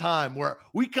point in time where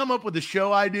we come up with a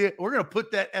show idea. We're gonna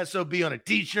put that SOB on a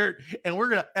t-shirt, and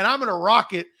I'm gonna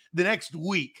rock it the next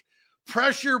week.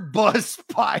 Pressure bust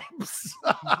pipes.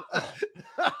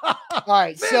 All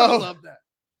right, man, I love that.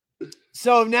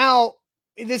 So now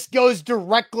this goes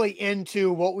directly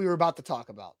into what we were about to talk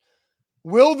about.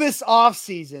 Will this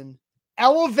offseason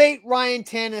elevate Ryan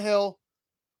Tannehill,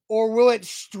 or will it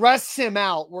stress him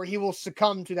out where he will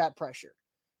succumb to that pressure?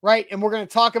 Right? And we're going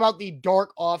to talk about the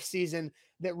dark offseason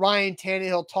that Ryan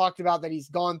Tannehill talked about that he's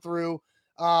gone through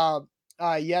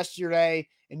yesterday.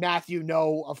 And Matthew,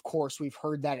 of course, we've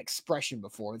heard that expression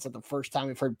before. It's not the first time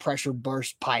we've heard pressure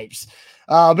burst pipes.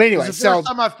 But anyway, it's the first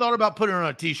time I've thought about putting it on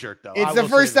a t-shirt, though. It's the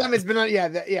first time it's been on.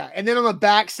 Yeah. And then on the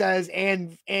back says,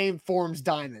 and forms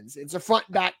diamonds. It's a front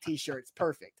back t-shirt. It's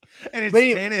perfect. And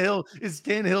it's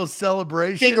Tannehill's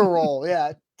celebration. Finger roll.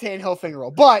 Yeah. Tannehill finger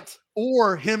roll. But,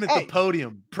 or him at the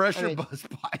podium, pressure buzz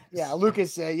pipes. Yeah,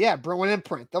 Lucas, bring one in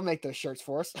print. They'll make those shirts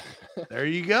for us. There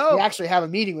you go. We actually have a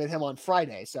meeting with him on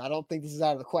Friday, so I don't think this is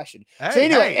out of the question. Hey, so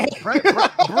anyway,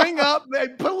 bring up,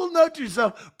 put a little note to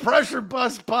yourself, pressure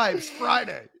buzz pipes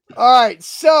Friday. All right,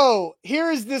 so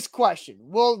here is this question.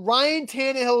 Will Ryan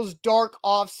Tannehill's dark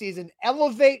offseason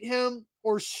elevate him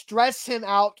or stress him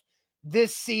out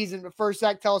this season? But first,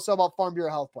 Zach, tell us all about Farm Bureau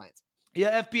Health Plans.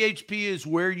 Yeah, FBHP is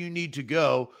where you need to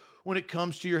go when it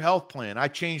comes to your health plan. I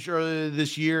changed earlier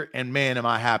this year, and man, am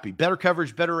I happy. Better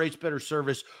coverage, better rates, better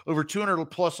service, over 200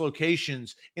 plus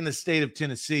locations in the state of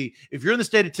Tennessee. If you're in the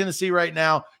state of Tennessee right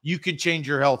now, you can change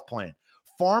your health plan.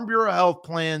 Farm Bureau Health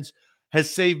Plans has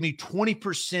saved me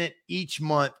 20% each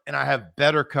month, and I have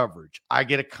better coverage. I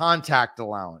get a contact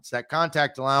allowance. That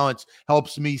contact allowance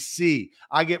helps me see.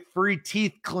 I get free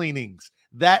teeth cleanings.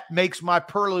 That makes my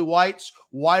pearly whites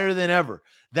whiter than ever.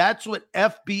 That's what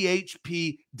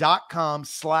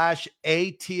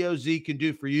FBHP.com/ATOZ can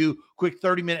do for you. Quick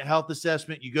 30-minute health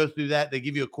assessment. You go through that. They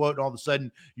give you a quote, and all of a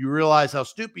sudden you realize how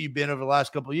stupid you've been over the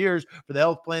last couple of years for the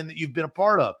health plan that you've been a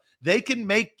part of. They can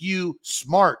make you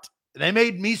smart. They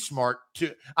made me smart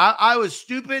too. I was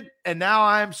stupid, and now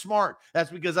I'm smart.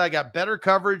 That's because I got better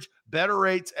coverage, better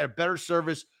rates, and better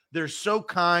service. They're so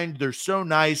kind. They're so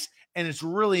nice. And it's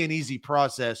really an easy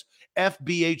process.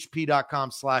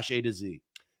 FBHP.com/A to Z.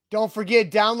 Don't forget,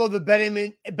 download the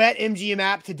BetMGM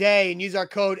app today and use our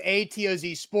code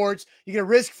ATOZ Sports. You get a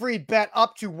risk-free bet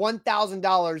up to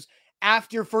 $1,000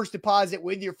 after your first deposit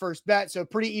with your first bet. So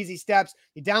pretty easy steps.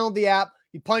 You download the app,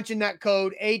 you punch in that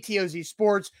code ATOZ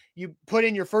Sports, you put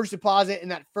in your first deposit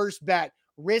and that first bet,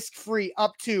 risk-free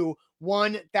up to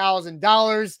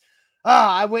 $1,000.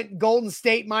 I went Golden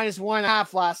State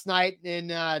 -1.5 last night, and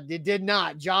it did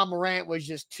not. John Morant was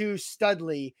just too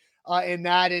studly in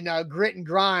that. And grit and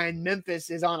grind, Memphis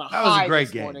is on a high. That was a great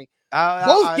this game. Morning.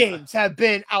 Both games have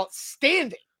been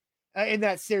outstanding in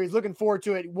that series. Looking forward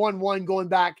to it. 1-1 going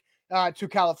back to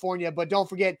California. But don't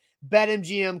forget,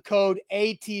 BetMGM code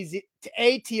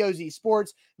ATOZ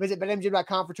Sports. Visit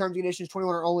BetMGM.com for terms and conditions.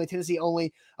 21 or only, Tennessee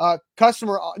only. New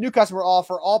customer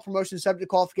offer. All promotions subject to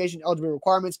qualification, eligibility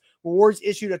requirements. Rewards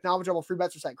issued with knowledgeable free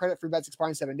bets or site credit. Free bets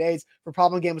expiring 7 days. For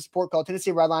problem game with support, call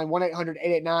Tennessee Redline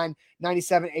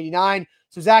 1-800-889-9789.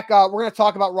 So Zach, we're going to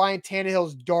talk about Ryan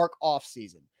Tannehill's dark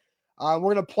offseason. We're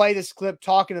going to play this clip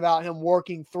talking about him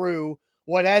working through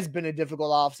what has been a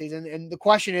difficult offseason. And the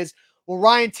question is, will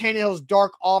Ryan Tannehill's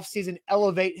dark offseason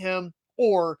elevate him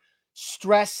or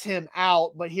stress him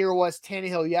out? But here was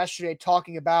Tannehill yesterday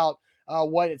talking about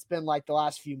what it's been like the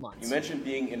last few months. You mentioned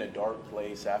being in a dark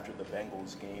place after the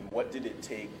Bengals game. What did it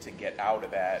take to get out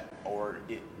of that, or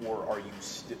do you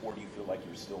feel like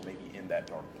you're still maybe in that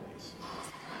dark place?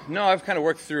 No, I've kind of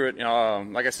worked through it.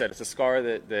 Like I said, it's a scar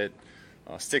that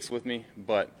sticks with me.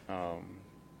 But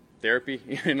therapy,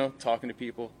 talking to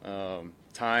people,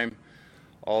 time,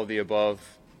 all of the above.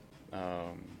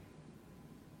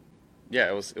 Yeah,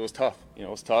 it was tough. It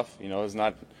was tough. It's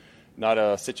not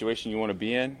a situation you want to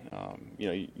be in.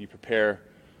 You prepare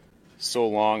so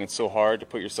long and so hard to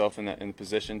put yourself in the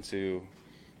position to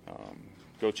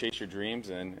go chase your dreams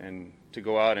and to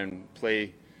go out and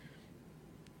play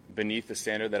beneath the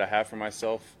standard that I have for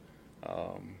myself.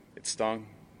 It stung,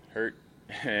 hurt,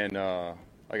 and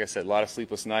like I said, a lot of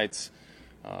sleepless nights,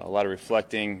 a lot of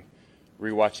reflecting,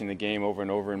 rewatching the game over and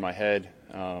over in my head.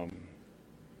 But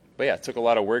yeah, it took a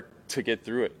lot of work to get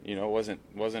through it. It wasn't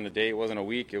a day, it wasn't a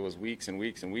week, it was weeks and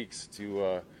weeks and weeks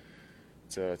to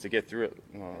get through it.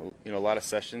 A lot of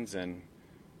sessions, and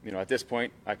at this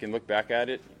point, I can look back at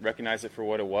it, recognize it for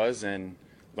what it was, and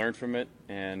learn from it,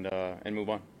 and move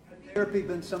on. Has therapy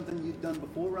been something you've done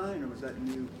before, Ryan, or was that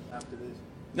new after this?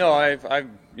 No, I've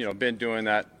been doing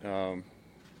that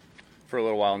for a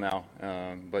little while now,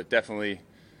 but definitely,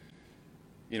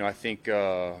 I think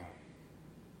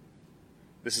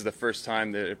this is the first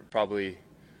time that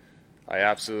I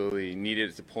absolutely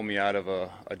needed it to pull me out of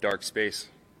a dark space.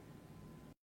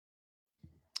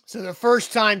 So the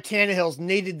first time Tannehill's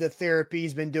needed the therapy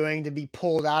he's been doing to be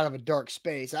pulled out of a dark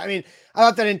space. I mean, I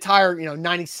thought that entire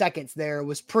 90 seconds there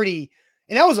was pretty,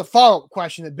 and that was a follow-up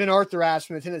question that Ben Arthur asked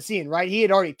from the Tennessean, right? He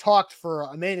had already talked for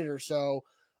a minute or so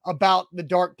about the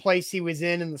dark place he was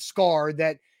in and the scar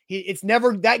that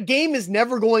that game is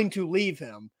never going to leave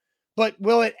him. But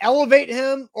will it elevate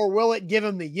him or will it give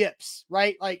him the yips,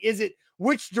 right? Like,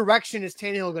 which direction is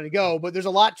Tannehill going to go? But there's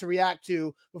a lot to react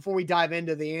to before we dive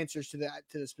into the answers to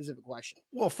the specific question.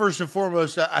 Well, first and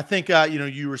foremost, I think,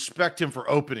 you respect him for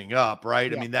opening up,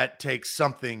 right? Yeah. I mean, that takes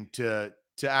something to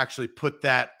actually put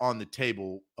that on the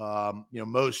table.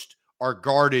 Most are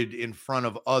guarded in front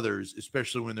of others,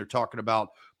 especially when they're talking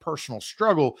about personal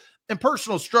struggle. And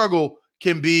personal struggle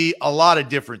can be a lot of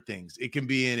different things. It can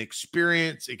be an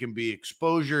experience. It can be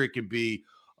exposure. It can be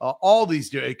all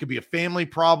these. It could be a family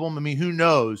problem. I mean, who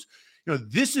knows?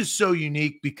 This is so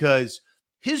unique because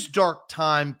his dark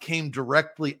time came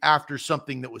directly after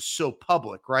something that was so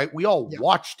public, right? We all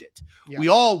watched it. Yeah. We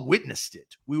all witnessed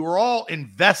it. We were all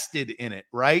invested in it,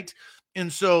 right?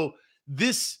 And so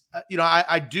this,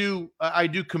 I do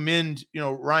commend,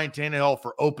 Ryan Tannehill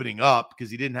for opening up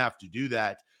because he didn't have to do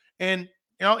that. And,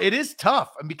 it is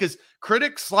tough because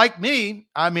critics like me,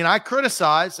 I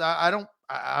criticize. I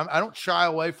don't shy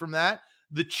away from that.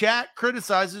 The chat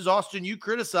criticizes. Austin, you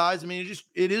criticize.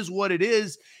 It is what it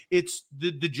is. It's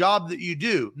the job that you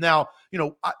do. Now,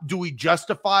 do we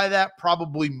justify that?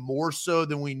 Probably more so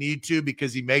than we need to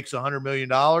because he makes $100 million.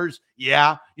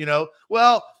 Yeah.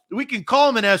 Well, we can call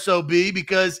him an SOB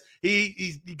because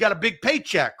he got a big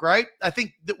paycheck, right? I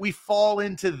think that we fall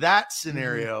into that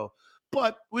scenario,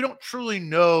 but we don't truly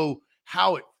know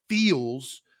how it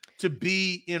feels to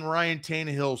be in Ryan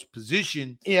Tannehill's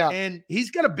position. Yeah. And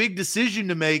he's got a big decision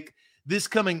to make this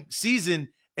coming season.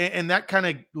 And that kind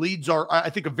of leads I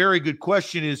think a very good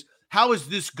question is, how is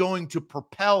this going to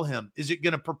propel him? Is it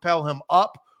going to propel him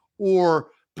up or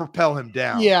propel him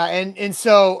down? Yeah. And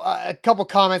so a couple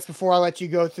comments before I let you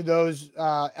go through those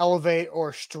elevate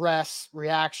or stress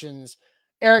reactions.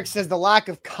 Eric says the lack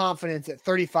of confidence at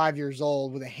 35 years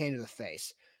old with a hand to the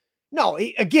face. No,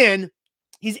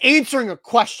 he's answering a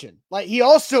question. Like, he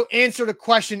also answered a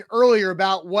question earlier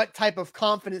about what type of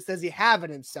confidence does he have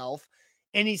in himself.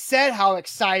 And he said how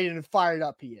excited and fired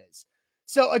up he is.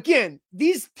 So again,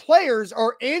 these players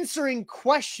are answering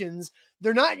questions.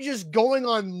 They're not just going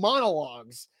on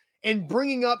monologues and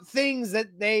bringing up things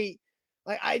that they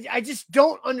like. I just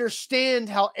don't understand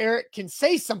how Eric can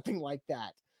say something like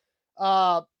that.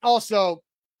 Also,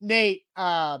 Nate,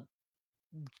 dumb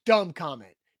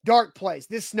comment. Dark place.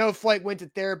 This snowflake went to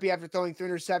therapy after throwing 3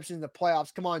 interceptions in the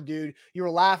playoffs. Come on, dude. You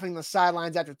were laughing on the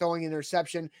sidelines after throwing an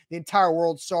interception. The entire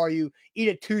world saw you. Eat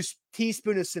a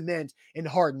teaspoon of cement and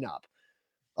harden up.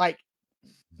 Like,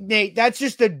 Nate, that's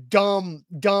just a dumb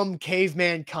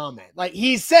caveman comment. Like,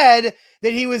 he said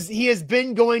that he has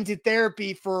been going to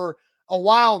therapy for a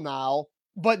while now,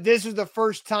 but this was the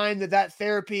first time that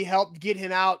therapy helped get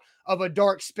him out of a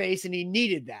dark space, and he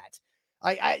needed that.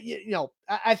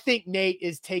 I think Nate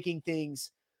is taking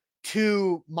things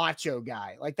too macho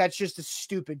guy. Like, that's just a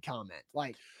stupid comment.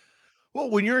 Like, well,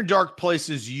 when you're in dark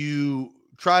places, you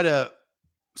try to,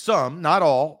 some, not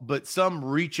all, but some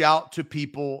reach out to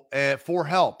people for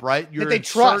help, right? That they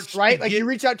trust, right? Like, you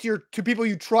reach out to people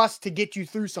you trust to get you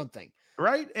through something.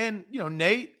 Right. And,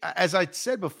 Nate, as I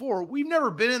said before, we've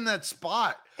never been in that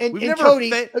spot. And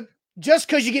Cody, just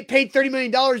because you get paid $30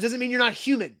 million doesn't mean you're not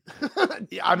human.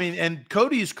 And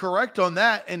Cody is correct on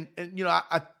that. And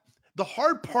the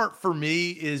hard part for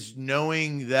me is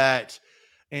knowing that,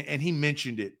 and he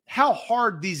mentioned it, how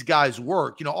hard these guys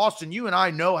work. Austin, you and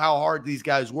I know how hard these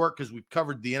guys work because we've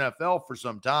covered the NFL for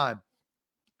some time.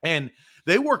 And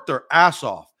they work their ass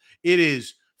off. It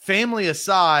is family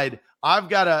aside. I've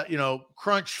got to,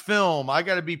 crunch film. I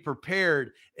got to be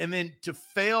prepared. And then to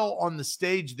fail on the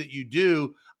stage that you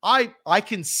do, I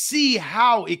can see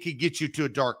how it could get you to a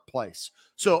dark place.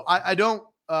 So I don't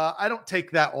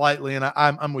take that lightly. And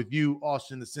I'm with you,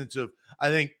 Austin, in the sense of, I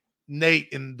think Nate,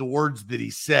 in the words that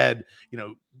he said,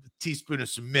 teaspoon of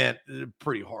cement,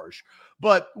 pretty harsh.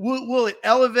 But will it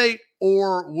elevate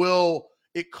or will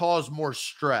it cause more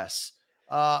stress?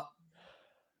 My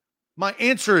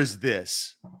answer is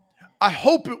this. I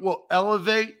hope it will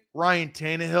elevate Ryan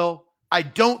Tannehill. I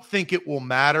don't think it will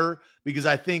matter because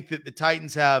I think that the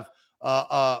Titans have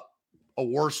a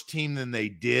worse team than they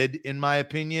did, in my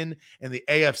opinion, and the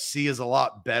AFC is a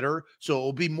lot better. So it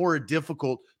will be more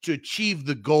difficult to achieve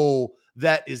the goal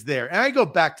that is there. And I go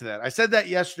back to that. I said that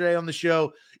yesterday on the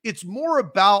show. It's more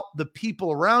about the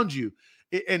people around you,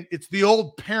 and it's the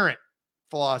old parent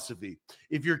philosophy.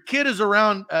 If your kid is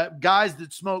around guys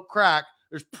that smoke crack,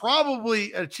 there's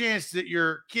probably a chance that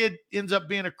your kid ends up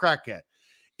being a crackhead.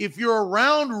 If you're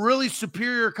around really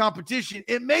superior competition,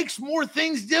 it makes more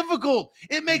things difficult.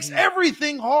 It makes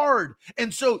everything hard.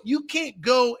 And so you can't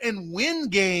go and win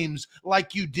games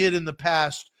like you did in the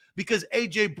past because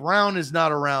A.J. Brown is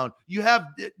not around. You have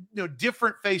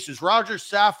different faces. Roger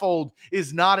Saffold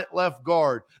is not at left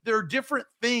guard. There are different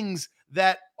things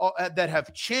that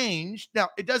have changed. Now,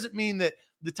 it doesn't mean that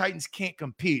the Titans can't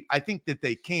compete. I think that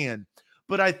they can.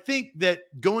 But I think that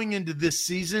going into this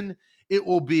season, it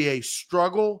will be a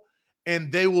struggle and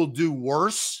they will do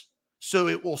worse. So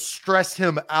it will stress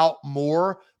him out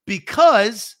more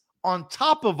because on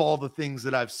top of all the things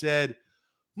that I've said,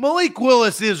 Malik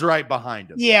Willis is right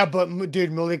behind him. Yeah, but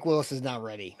dude, Malik Willis is not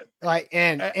ready. Right.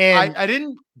 And I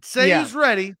didn't say he was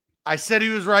ready. I said he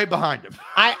was right behind him.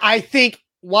 I think,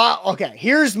 okay,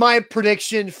 here's my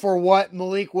prediction for what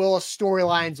Malik Willis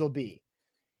storylines will be.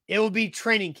 It will be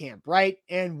training camp, right?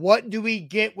 And what do we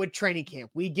get with training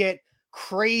camp? We get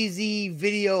crazy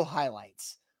video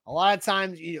highlights. A lot of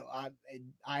times,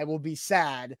 I will be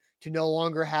sad to no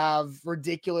longer have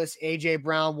ridiculous A.J.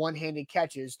 Brown one-handed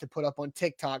catches to put up on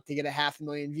TikTok to get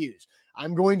 500,000 views.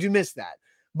 I'm going to miss that.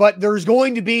 But there's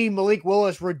going to be Malik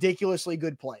Willis ridiculously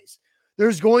good plays.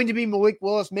 There's going to be Malik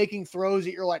Willis making throws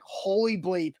that you're like, holy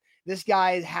bleep, this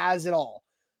guy has it all.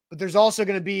 But there's also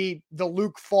going to be the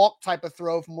Luke Falk type of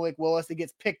throw from Malik Willis that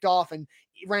gets picked off and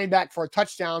ran back for a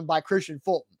touchdown by Christian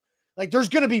Fulton. Like, there's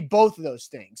going to be both of those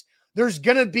things. There's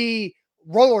going to be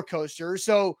roller coasters.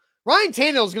 So Ryan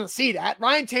Tannehill is going to see that.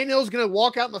 Ryan Tannehill is going to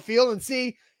walk out in the field and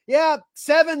see, yeah,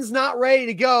 7's not ready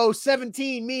to go.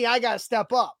 17, me, I got to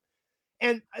step up.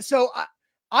 And so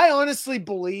I honestly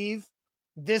believe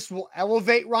this will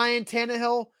elevate Ryan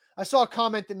Tannehill. I saw a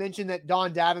comment that mentioned that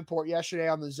Dawn Davenport yesterday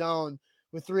on the Zone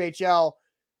with 3HL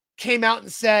came out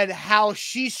and said how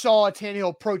she saw Tannehill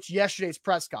approach yesterday's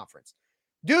press conference.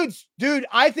 Dude,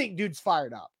 I think dude's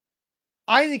fired up.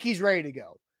 I think he's ready to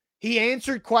go. He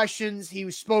answered questions.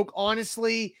 He spoke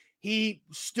honestly. He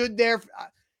stood there.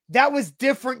 That was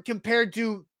different compared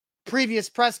to previous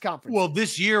press conferences. Well,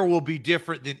 this year will be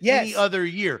different than any other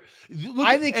year. Look,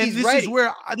 I think he's this ready.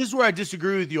 This is where I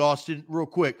disagree with you, Austin, real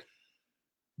quick.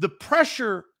 The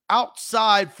pressure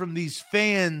outside from these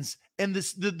fans and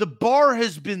the bar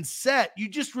has been set. You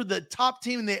just were the top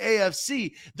team in the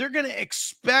AFC. They're going to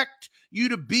expect you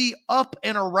to be up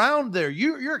and around there.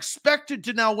 You're expected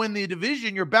to now win the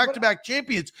division. You're back-to-back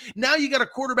champions. Now you got a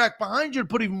quarterback behind you to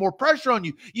put even more pressure on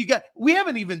you. We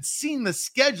haven't even seen the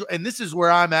schedule, and this is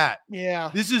where I'm at.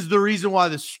 Yeah. This is the reason why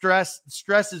the stress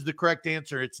is the correct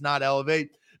answer. It's not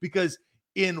elevate, because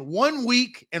in 1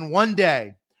 week and 1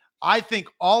 day, I think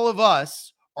all of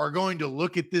us are going to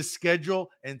look at this schedule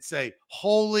and say,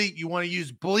 holy, you want to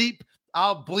use bleep?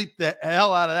 I'll bleep the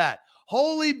hell out of that.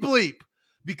 Holy bleep.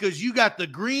 Because you got the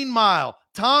Green Mile.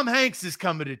 Tom Hanks is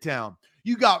coming to town.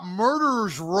 You got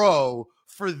Murderer's Row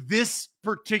for this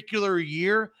particular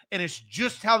year, and it's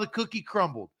just how the cookie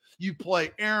crumbled. You play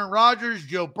Aaron Rodgers,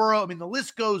 Joe Burrow. I mean, the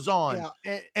list goes on.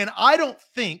 Yeah. And I don't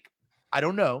think the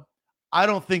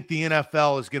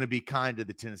NFL is going to be kind to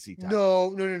the Tennessee Titans.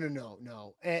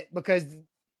 No. Because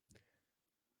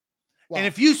and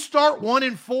if you start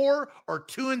 1-4 or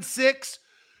 2-6,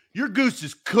 your goose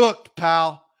is cooked,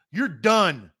 pal. You're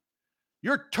done.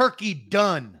 You're turkey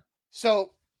done.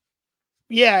 So,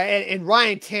 yeah, and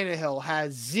Ryan Tannehill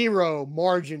has zero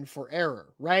margin for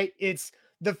error, right? It's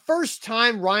the first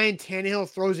time Ryan Tannehill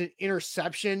throws an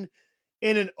interception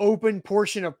in an open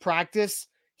portion of practice,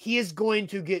 he is going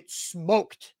to get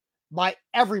smoked by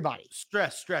everybody.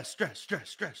 Stress.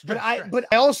 But I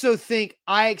also think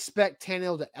I expect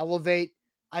Tannehill to elevate.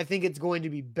 I think it's going to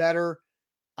be better.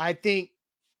 I think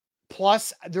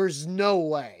plus there's no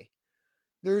way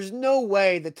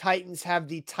the Titans have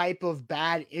the type of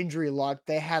bad injury luck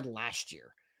they had last year.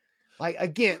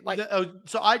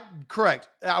 Correct.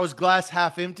 I was glass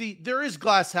half empty. There is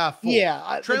glass half full. Yeah.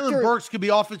 Traylon Burks could be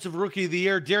offensive rookie of the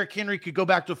year. Derrick Henry could go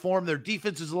back to form. Their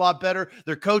defense is a lot better.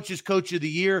 Their coach is coach of the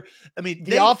year. I mean,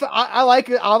 I like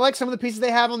it. I like some of the pieces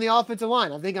they have on the offensive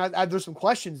line. I think there's some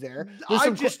questions there.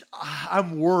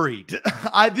 I'm worried.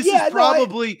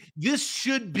 This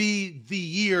should be the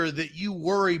year that you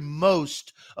worry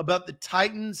most about the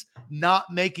Titans not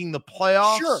making the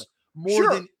playoffs. Sure.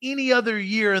 Than any other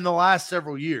year in the last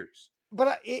several years.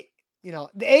 But the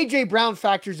A.J. Brown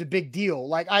factor is a big deal.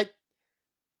 Like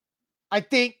I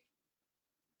think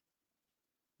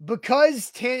because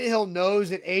Tannehill knows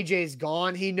that A.J. is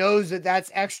gone, he knows that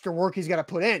that's extra work he's got to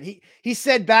put in. He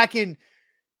said back in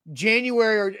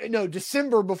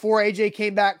December before A.J.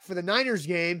 came back for the Niners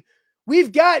game,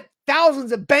 we've got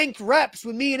thousands of banked reps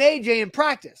with me and A.J. in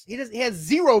practice. He has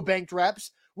zero banked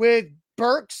reps with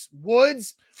Burks,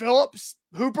 Woods, Phillips,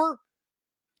 Hooper,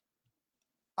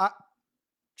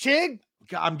 Chig.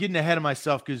 I'm getting ahead of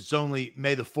myself because it's only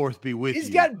May the 4th be with you.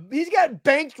 He's got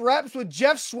banked reps with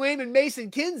Jeff Swaim and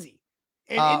Mason Kinsey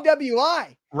and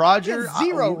NWI. Roger,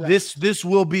 this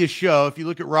will be a show. If you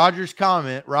look at Roger's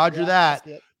comment,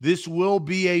 this will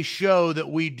be a show that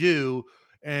we do.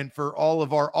 And for all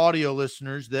of our audio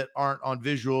listeners that aren't on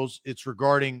visuals, it's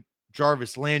regarding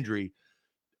Jarvis Landry.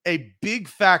 A big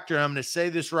factor, and I'm going to say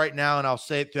this right now, and I'll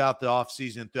say it throughout the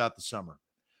offseason, throughout the summer.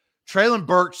 Traylon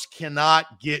Burks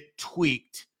cannot get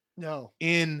tweaked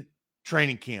in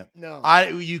training camp.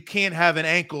 You can't have an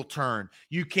ankle turn.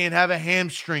 You can't have a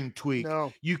hamstring tweak.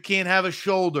 You can't have a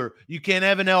shoulder. You can't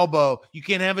have an elbow. You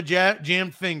can't have a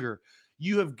jammed finger.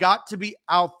 You have got to be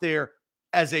out there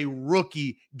as a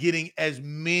rookie getting as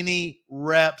many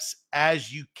reps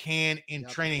as you can in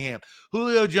training camp.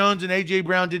 Julio Jones and A.J.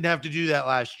 Brown didn't have to do that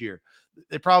last year.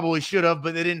 They probably should have,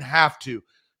 but they didn't have to.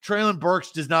 Traylon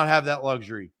Burks does not have that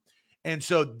luxury. And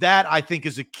so that I think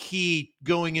is a key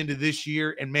going into this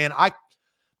year. And man,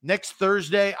 next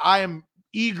Thursday, I am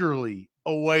eagerly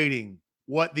awaiting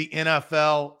what the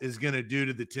NFL is going to do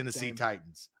to the Tennessee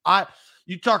Titans.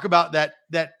 You talk about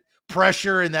that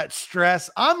pressure and that stress.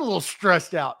 I'm a little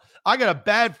stressed out. I got a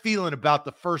bad feeling about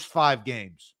the first 5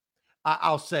 games.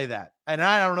 I'll say that. And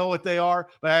I don't know what they are,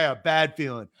 but I got a bad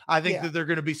feeling. I think that they're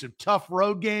going to be some tough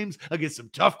road games against some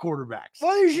tough quarterbacks.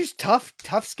 Well, there's just tough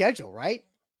schedule, right?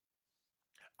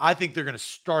 I think they're going to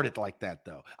start it like that,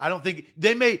 though. I don't think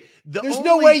they may. There's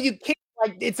no way you can't.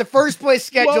 Like, it's a first place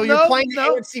schedule. Well, You're playing the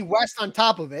AFC West on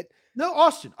top of it. No,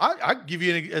 Austin, I give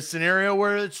you a scenario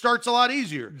where it starts a lot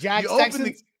easier. Jags,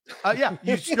 Texans.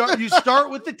 You start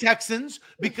with the Texans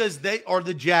because they are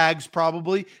the Jags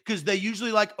probably because they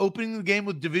usually like opening the game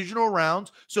with divisional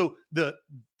rounds. So the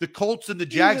Colts and the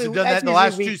Jags have done that in the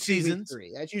last 2 seasons.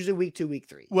 That's usually week 2, week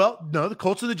 3. Well, no, the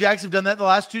Colts and the Jags have done that in the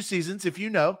last 2 seasons, if you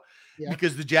know,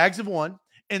 because the Jags have won.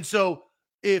 And so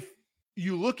if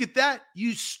you look at that,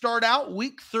 you start out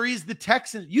week 3 is the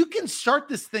Texans. You can start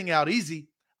this thing out easy.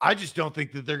 I just don't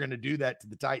think that they're going to do that to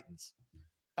the Titans.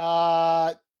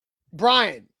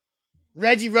 Brian,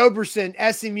 Reggie Roberson,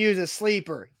 SMU is a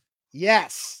sleeper.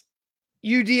 Yes.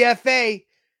 UDFA,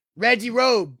 Reggie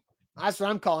Robe. That's what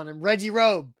I'm calling him, Reggie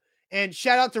Robe. And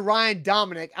shout out to Ryan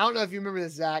Dominic. I don't know if you remember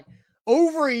this, Zach.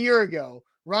 Over a year ago,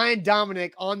 Ryan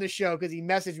Dominic on the show, because he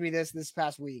messaged me this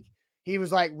past week. He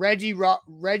was like, Reggie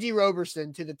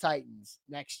Roberson to the Titans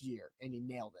next year, and he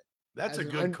nailed it. That's a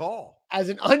good call. As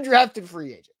an undrafted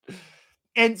free agent.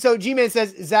 And so G-Man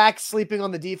says, Zach sleeping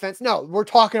on the defense. No, we're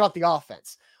talking about the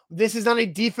offense. This is not a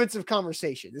defensive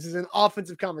conversation. This is an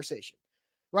offensive conversation,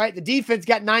 right? The defense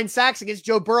got 9 sacks against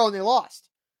Joe Burrow, and they lost.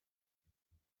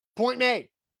 Point made.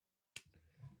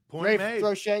 Ready to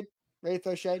throw shade? Ready to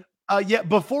throw shade? Yeah,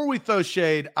 before we throw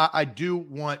shade, I do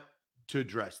want to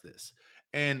address this.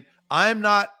 And I'm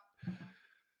not,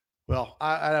 well,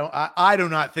 I do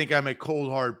not think I'm a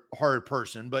cold-hearted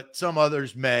person, but some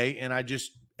others may, and I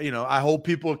just, I hold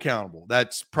people accountable.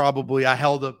 That's probably, I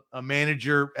held a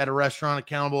manager at a restaurant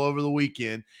accountable over the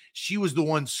weekend. She was the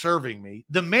one serving me.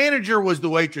 The manager was the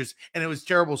waitress, and it was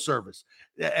terrible service.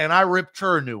 And I ripped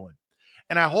her a new one.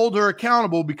 And I hold her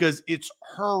accountable because it's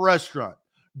her restaurant.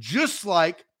 Just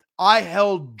like I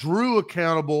held Drew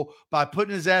accountable by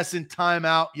putting his ass in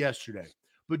timeout yesterday.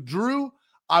 But Drew,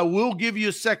 I will give you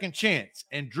a second chance.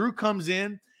 And Drew comes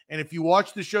in, and if you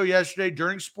watched the show yesterday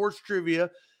during sports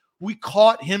trivia, we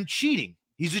caught him cheating.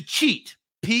 He's a cheat.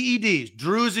 PEDs.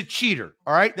 Drew is a cheater.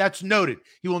 All right. That's noted.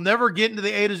 He will never get into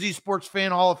the A to Z Sports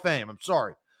Fan Hall of Fame. I'm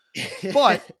sorry.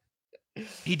 But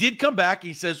he did come back.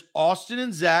 He says, Austin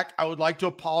and Zach, I would like to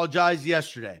apologize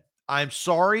yesterday. I'm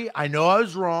sorry. I know I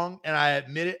was wrong, and I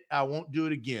admit it. I won't do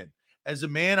it again. As a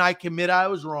man, I commit I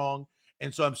was wrong,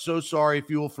 and so I'm so sorry if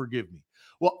you will forgive me.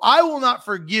 Well, I will not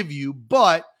forgive you,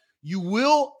 but you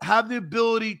will have the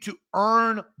ability to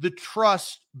earn the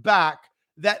trust back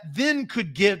that then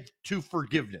could give to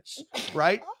forgiveness,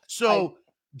 right? So,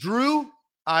 Drew,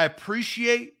 I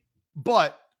appreciate,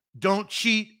 but don't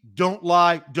cheat, don't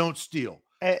lie, don't steal.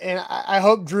 And I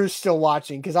hope Drew's still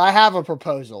watching because I have a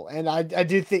proposal. And I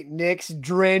do think Nick's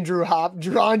Andre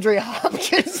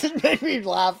Hopkins made me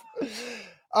laugh.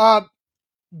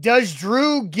 Does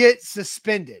Drew get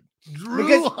suspended?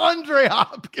 Andre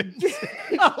Hopkins.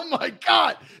 Oh my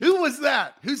God. Who was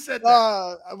that? Who said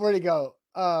that? Where'd he go?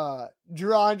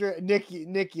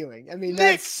 Nick Ewing. I mean,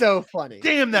 that's so funny.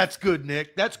 Damn, that's good,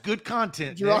 Nick. That's good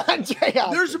content.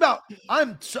 There's about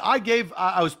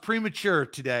I was premature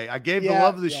today. I gave the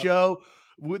love of the show.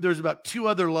 There's about 2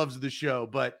 other loves of the show,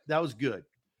 but that was good.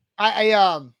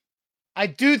 I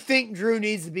do think Drew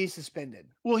needs to be suspended.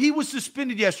 Well, he was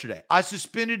suspended yesterday. I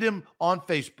suspended him on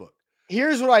Facebook.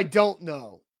 Here's what I don't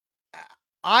know.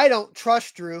 I don't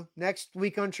trust Drew next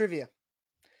week on trivia.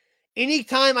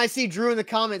 Anytime I see Drew in the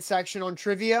comment section on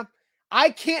trivia, I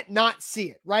can't not see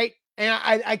it, right? And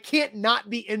I can't not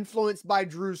be influenced by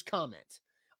Drew's comments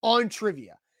on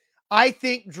trivia. I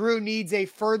think Drew needs a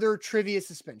further trivia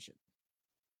suspension.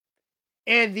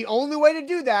 And the only way to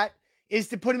do that is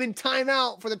to put him in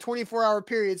timeout for the 24-hour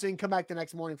period so he can come back the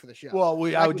next morning for the show.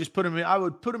 Well, I would put him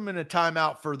in a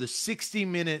timeout for the 60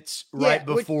 minutes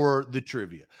before the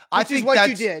trivia. I think what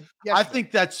you did. I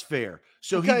think that's fair.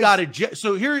 So he got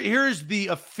so here's the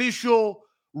official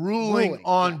ruling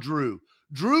on Drew.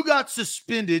 Drew got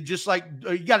suspended, just like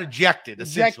he got ejected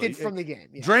from the game.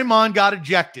 Yeah. Draymond got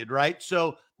ejected, right?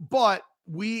 So, but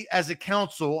we as a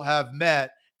council have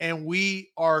met and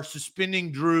we are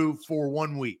suspending Drew for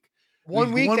 1 week.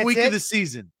 1 week of the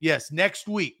season. Yes, next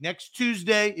week. Next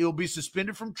Tuesday, it will be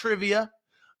suspended from trivia.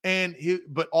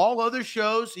 But all other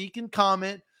shows, he can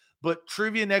comment. But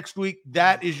trivia next week,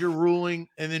 that is your ruling.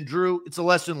 And then Drew, it's a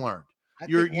lesson learned.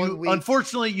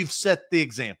 Unfortunately, you've set the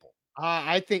example.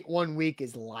 I think 1 week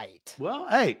is light. Well,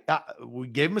 hey, we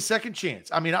gave him a second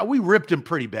chance. I mean, we ripped him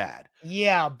pretty bad.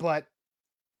 Yeah, but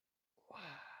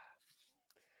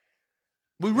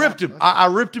we ripped him. I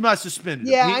ripped him. I suspended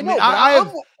him. I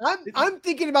know. I'm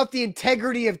thinking about the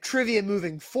integrity of trivia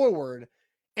moving forward,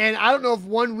 and I don't know if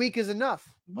 1 week is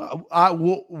enough.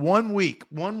 1 week.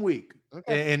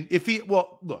 Okay. And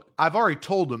look, I've already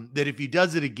told him that if he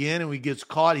does it again and he gets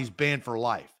caught, he's banned for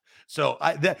life. So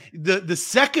the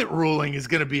second ruling is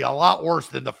going to be a lot worse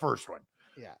than the first one.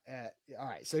 Yeah. All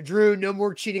right. So Drew, no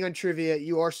more cheating on trivia.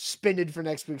 You are suspended for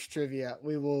next week's trivia.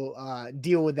 We will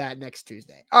deal with that next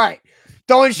Tuesday. All right.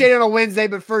 Throwing shade on a Wednesday,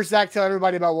 but first, Zach, tell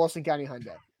everybody about Wilson County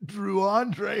Hyundai. Drew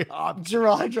Andre Hopkins.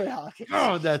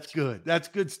 Oh, that's good. That's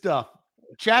good stuff.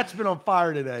 Chat's been on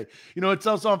fire today. You know, it's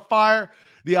also on fire.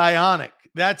 The Ioniq.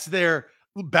 That's their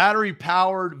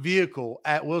battery-powered vehicle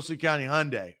at Wilson County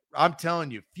Hyundai. I'm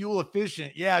telling you, fuel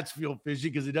efficient. Yeah, it's fuel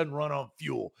efficient because it doesn't run on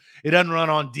fuel. It doesn't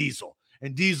run on diesel.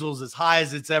 And diesel's as high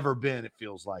as it's ever been, it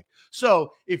feels like.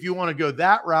 So if you want to go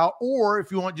that route, or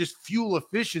if you want just fuel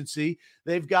efficiency,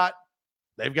 they've got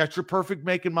your perfect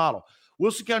make and model.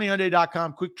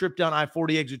 WilsonCountyHyundai.com, quick trip down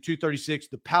I-40 exit 236.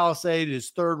 The Palisade is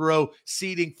third row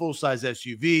seating, full-size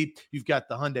SUV. You've got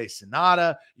the Hyundai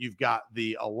Sonata. You've got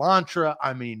the Elantra.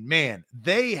 I mean, man,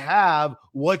 they have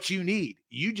what you need.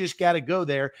 You just got to go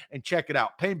there and check it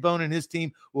out. Payne Bone and his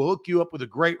team will hook you up with a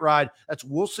great ride. That's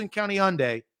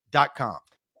WilsonCountyHyundai.com.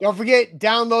 Don't forget,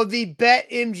 download the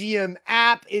BetMGM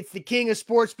app. It's the king of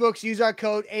sportsbooks. Use our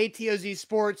code ATOZ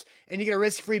Sports, and you get a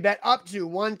risk-free bet up to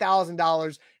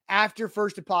 $1,000 after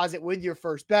first deposit with your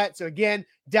first bet. So again,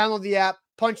 download the app,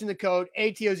 punch in the code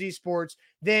ATOZ Sports,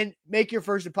 then make your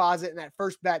first deposit and that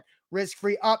first bet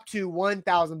risk-free up to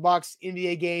 $1,000.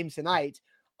 NBA games tonight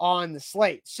on the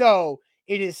slate. So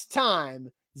it is time,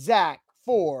 Zach,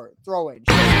 for throw-in.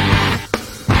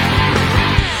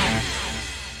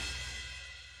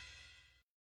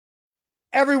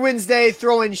 Every Wednesday,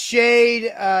 throwing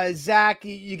shade. Zach,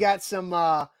 you got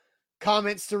some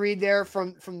comments to read there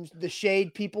from the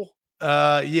shade people?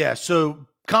 Yeah. So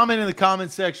comment in the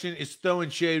comment section. It's throwing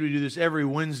shade. We do this every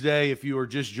Wednesday. If you are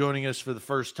just joining us for the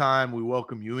first time, we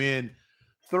welcome you in.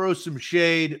 Throw some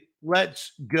shade.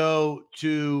 Let's go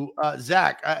to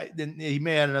Zach. He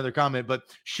may add another comment, but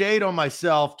shade on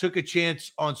myself. Took a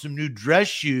chance on some new dress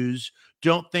shoes.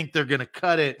 Don't think they're going to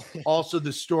cut it. Also,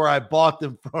 the store I bought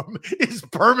them from is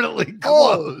permanently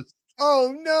closed.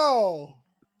 Oh no.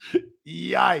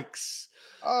 Yikes.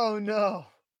 Oh no.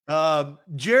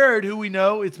 Jared, who we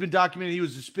know, it's been documented he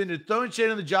was suspended. Throwing shade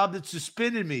on the job that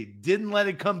suspended me. Didn't let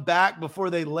it come back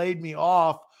before they laid me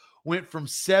off. Went from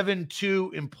 7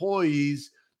 to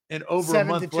employees, and over a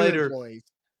month later,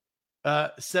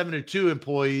 7 to 2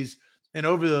 employees. And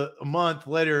over a month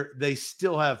later, they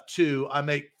still have 2. I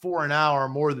make $4 an hour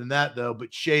more than that, though,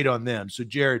 but shade on them. So,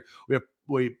 Jared,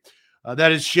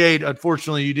 that is shade.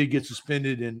 Unfortunately, you did get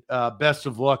suspended, and best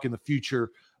of luck in the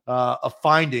future of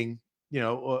finding,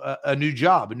 a new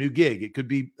job, a new gig. It could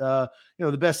be, the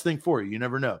best thing for you. You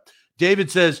never know.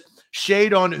 David says,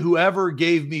 shade on whoever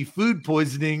gave me food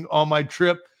poisoning on my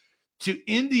trip to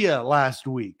India last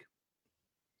week.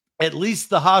 At least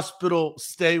the hospital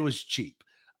stay was cheap.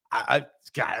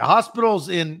 Hospitals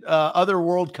in other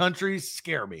world countries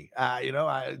scare me. You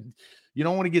don't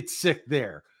want to get sick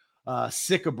there.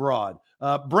 Sick abroad.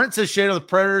 Brent says shade on the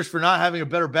Predators for not having a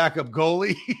better backup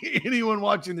goalie. Anyone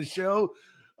watching the show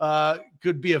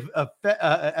could be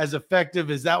as effective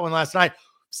as that one last night.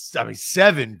 I mean,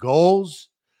 7 goals.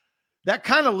 That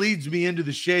kind of leads me into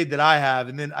the shade that I have,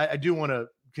 and then I do want to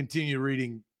continue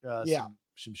reading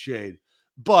some shade,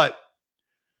 but.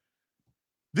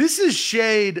 This is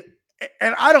shade,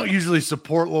 and I don't usually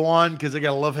support Luan because I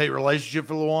got a love-hate relationship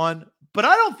for Luan, but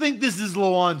I don't think this is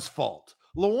Luan's fault.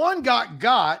 Luan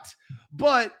got,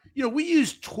 but, we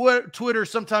use Twitter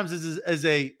sometimes as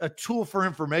a tool for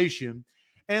information,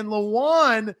 and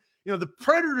Luan, the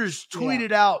Predators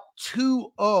tweeted out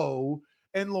 2-0,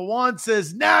 and Luan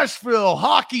says, Nashville,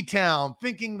 Hockey Town,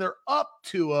 thinking they're up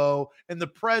 2-0, and the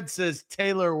Pred says,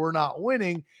 Taylor, we're not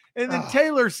winning. And then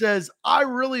Taylor says, I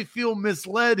really feel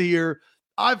misled here.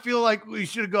 I feel like we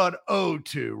should have gone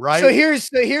 0-2, right? So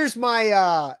here's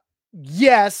my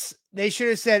yes, they should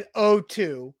have said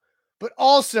 0-2. But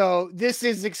also, this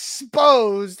is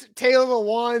exposed Taylor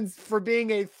Lewan for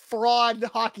being a fraud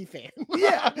hockey fan.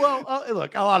 Yeah, well,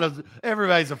 look,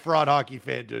 everybody's a fraud hockey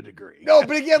fan to a degree. No,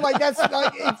 but again, that's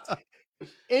like,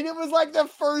 and it was like the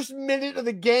first minute of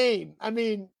the game. I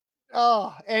mean,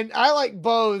 Oh, and I like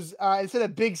Bo's instead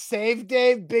of Big Save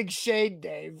Dave, Big Shade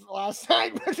Dave last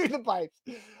night between the pipes.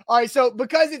 All right, so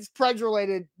because it's Preds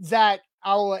related, Zach,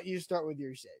 I will let you start with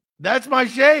your shade. That's my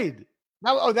shade.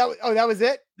 That was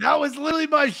it? That was literally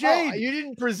my shade. Oh, you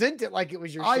didn't present it like it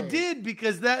was your shade. I did,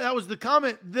 because that was the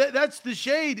comment. That's the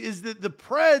shade, is that the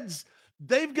Preds,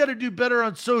 they've got to do better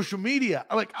on social media.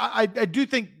 Like, I do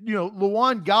think,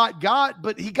 Luan got,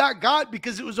 but he got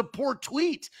because it was a poor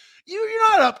tweet. You're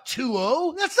not up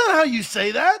 2-0. That's not how you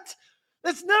say that.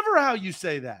 That's never how you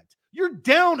say that. You're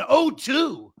down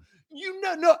 0-2.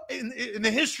 No, in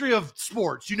the history of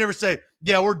sports, you never say,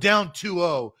 yeah, we're down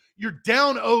 2-0. You're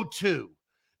down 0-2.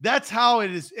 That's how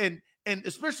it is. And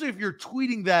especially if you're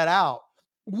tweeting that out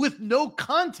with no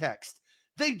context,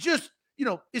 they just,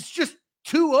 it's just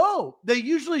 2-0. They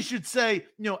usually should say,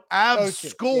 Avs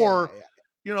score,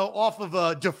 off of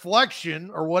a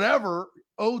deflection or whatever,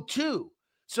 0-2.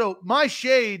 So my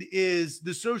shade is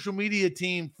the social media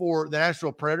team for the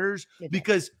Nashville Predators,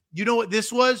 because you know what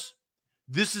this was?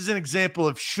 This is an example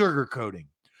of sugarcoating.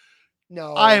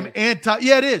 No, I am anti.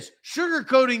 Yeah, it is.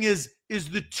 Sugarcoating is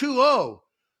the 2-0.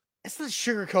 It's not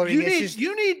sugarcoating.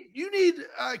 You need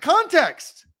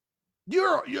context.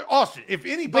 You're Austin. If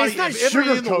anybody,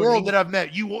 everybody in the world that I've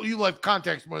met, you like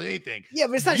context more than anything. Yeah,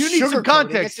 but it's not. You need some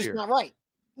context. It's just not right.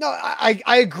 No,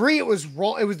 I agree. It was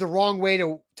wrong. It was the wrong way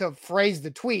to phrase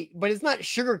the tweet, but it's not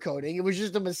sugarcoating. It was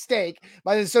just a mistake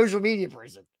by the social media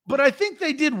person. But I think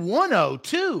they did 1-0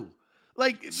 too.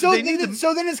 Like, so then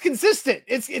it's consistent.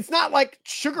 It's not like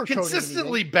sugarcoating.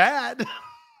 Consistently bad.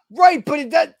 Right, but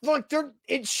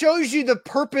it shows you the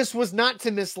purpose was not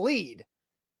to mislead.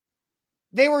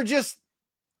 It was just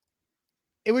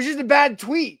a bad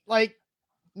tweet. Like,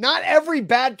 not every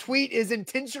bad tweet is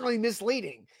intentionally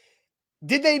misleading.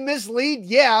 Did they mislead?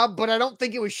 Yeah, but I don't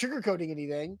think it was sugarcoating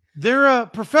anything. They're a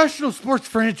professional sports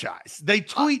franchise. They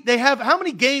tweet. They have, how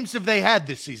many games have they had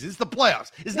this season? It's the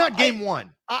playoffs. It's not game one.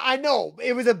 I know.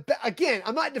 It was again,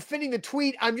 I'm not defending the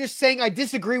tweet. I'm just saying I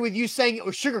disagree with you saying it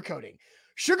was sugarcoating.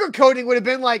 Sugarcoating would have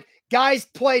been like, guys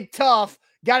played tough,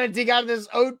 got to dig out of this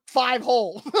 0-5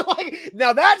 hole. Like,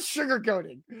 now that's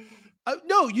sugarcoating.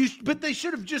 But they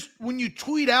should have just, when you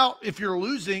tweet out, if you're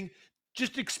losing,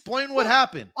 just explain what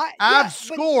happened. Avs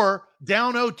score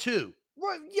down 0-2.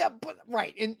 Right, yeah, but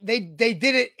right. And they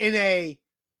did it in a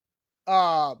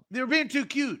they were being too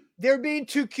cute. They were being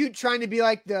too cute, trying to be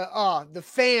like the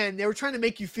fan. They were trying to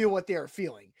make you feel what they were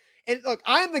feeling. And look,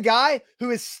 I am the guy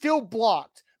who is still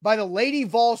blocked by the Lady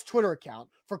Vols Twitter account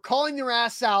for calling their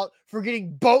ass out for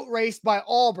getting boat raced by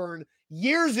Auburn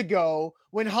years ago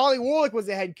when Holly Warlick was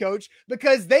the head coach,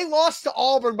 because they lost to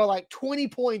Auburn by like 20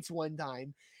 points one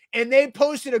time. And they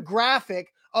posted a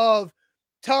graphic of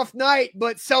tough night,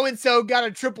 but so-and-so got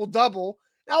a triple-double.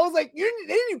 And I was like, they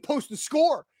didn't even post the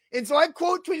score. And so I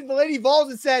quote tweeted the Lady Vols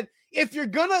and said, if you're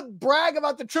going to brag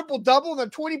about the triple-double and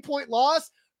the 20-point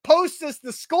loss, post us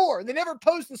the score. They never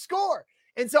post the score.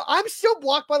 And so I'm still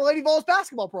blocked by the Lady Vols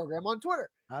basketball program on Twitter.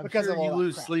 I'm because sure you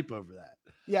lose sleep over that.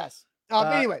 Yes.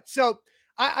 Anyway, so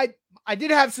I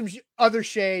did have some other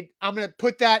shade. I'm going to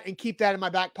put that and keep that in my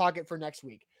back pocket for next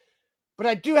week. But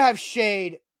I do have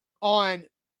shade on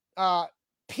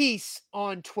Peace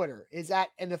on Twitter, is at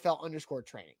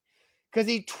NFL_training. Because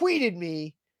he tweeted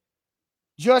me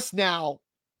just now,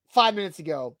 5 minutes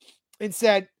ago, and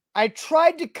said, I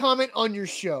tried to comment on your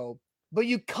show, but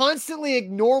you constantly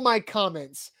ignore my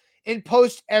comments and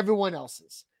post everyone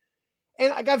else's. And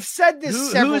like I've said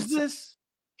this several times. Who is this?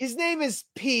 His name is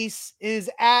Peace, is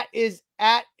at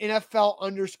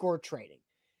NFL_training.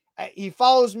 He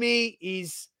follows me.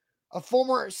 He's a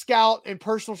former scout and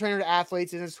personal trainer to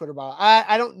athletes in his Twitter bio.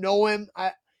 I don't know him.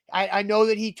 I know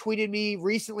that he tweeted me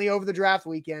recently over the draft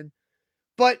weekend.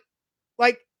 But,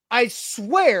 like, I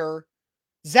swear,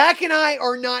 Zach and I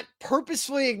are not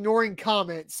purposefully ignoring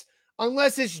comments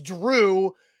unless it's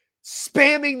Drew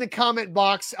spamming the comment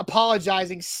box,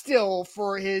 apologizing still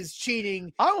for his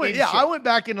cheating. I went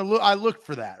back and I looked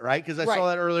for that, right? Because I saw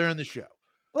that earlier in the show.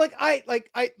 Like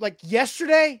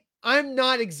yesterday, I'm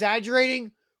not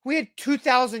exaggerating. We had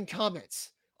 2,000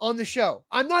 comments on the show.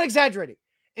 I'm not exaggerating.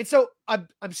 And so I'm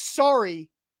sorry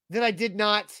that I did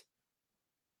not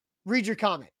read your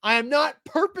comment. I am not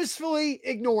purposefully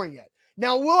ignoring it.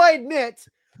 Now, will I admit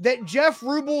that Jeff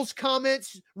Rubel's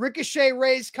comments, Ricochet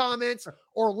Ray's comments,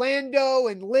 Orlando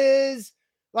and Liz,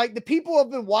 like the people who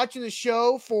have been watching the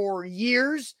show for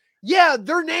years, yeah,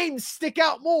 their names stick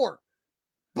out more.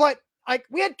 But like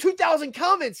we had 2,000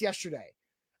 comments yesterday.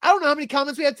 I don't know how many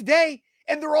comments we have today.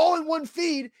 And they're all in one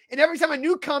feed. And every time a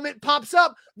new comment pops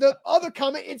up, the other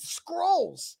comment, it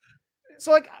scrolls.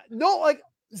 So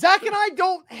Zach and I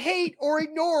don't hate or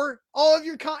ignore all of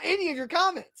your any of your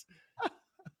comments.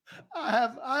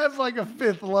 I have like a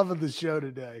fifth love of the show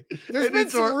today. There's been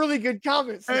some really good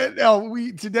comments. And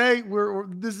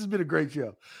this has been a great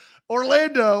show.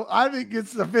 Orlando, I think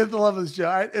it's the fifth love of the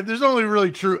show. And there's only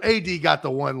really true. AD got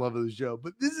the one love of the show,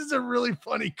 but this is a really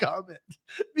funny comment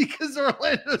because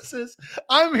Orlando says,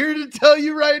 "I'm here to tell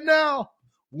you right now,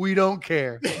 we don't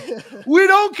care. We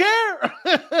don't care."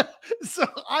 So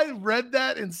I read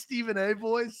that in Stephen A.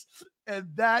 voice, and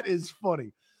that is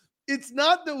funny. It's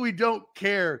not that we don't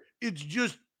care. It's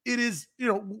just, it is,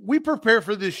 we prepare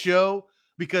for this show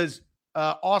because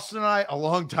Austin and I, a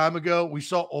long time ago, we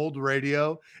saw old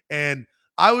radio, and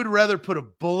I would rather put a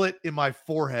bullet in my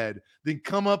forehead than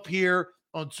come up here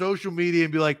on social media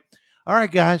and be like, "All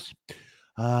right, guys,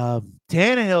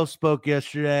 Tannehill spoke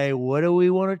yesterday. What do we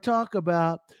want to talk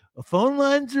about? The phone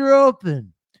lines are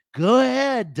open. Go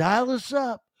ahead, dial us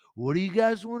up. What do you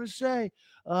guys want to say?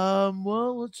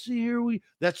 Well, let's see here.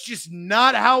 That's just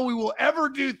not how we will ever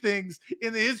do things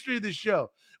in the history of the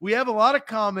show. We have a lot of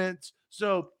comments.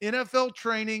 So NFL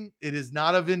training, it is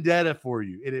not a vendetta for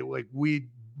you.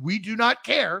 We do not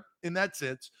care in that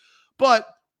sense, but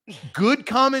good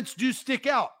comments do stick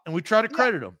out, and we try to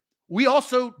credit them. We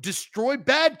also destroy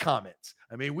bad comments.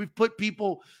 I mean, we've put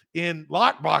people in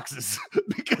lock boxes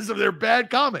because of their bad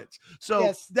comments.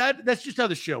 So that's just how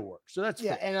the show works. So that's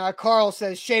fair. And Carl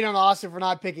says, shade on Austin for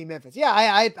not picking Memphis. Yeah,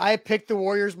 I picked the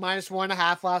Warriors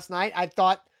 -1.5 last night. I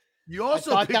thought you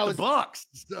also picked the Bucks.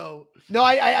 So no,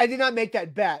 I did not make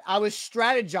that bet. I was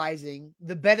strategizing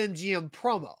the BetMGM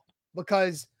promo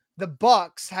because the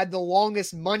Bucks had the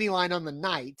longest money line on the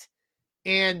night,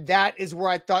 and that is where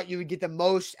I thought you would get the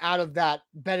most out of that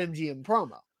BetMGM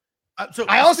promo. So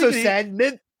I also said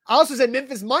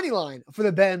Memphis money line for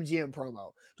the BetMGM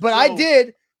promo, but I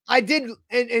did,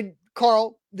 and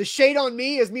Carl, the shade on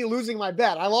me is me losing my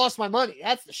bet. I lost my money.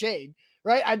 That's the shade,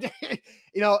 right?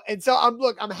 And so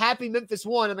I'm happy Memphis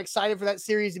won. I'm excited for that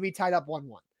series to be tied up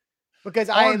 1-1 because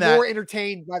I am more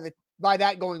entertained by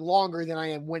that going longer than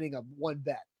I am winning a one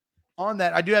bet. On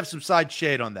that, I do have some side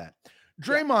shade on that.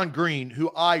 Draymond Green,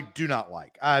 who I do not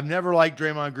like. I've never liked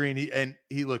Draymond Green.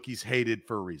 He's hated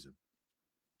for a reason.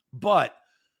 But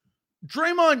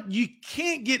Draymond, you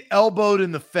can't get elbowed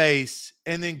in the face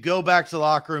and then go back to the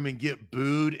locker room and get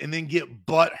booed and then get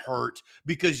butt hurt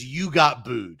because you got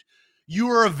booed. You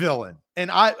are a villain.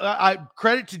 And I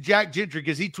credit to Jack Gentry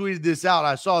because he tweeted this out.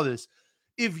 I saw this.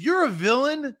 If you're a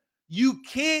villain, you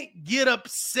can't get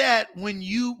upset when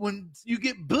you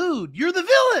get booed. You're the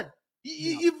villain.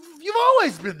 You've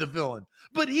always been the villain.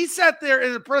 But he sat there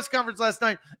in the press conference last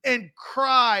night and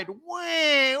cried,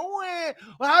 wah, wah.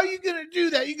 Well, how are you going to do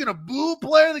that? You're going to boo a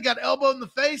player that got elbowed in the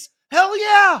face? Hell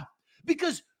yeah.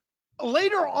 Because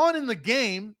later on in the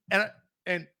game, and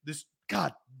this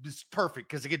is perfect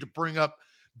because I get to bring up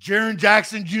Jaren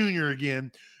Jackson Jr.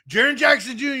 again. Jaren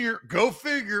Jackson Jr., go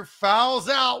figure, fouls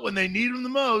out when they need him the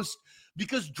most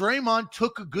because Draymond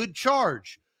took a good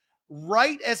charge.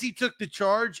 Right as he took the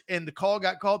charge and the call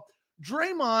got called,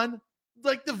 Draymond,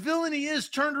 like the villain he is,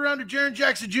 turned around to Jaren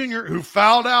Jackson Jr., who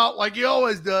fouled out like he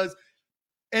always does,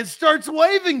 and starts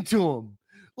waving to him.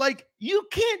 Like, you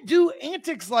can't do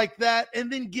antics like that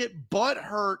and then get butt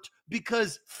hurt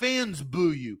because fans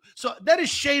boo you. So that is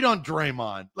shade on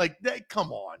Draymond. Like,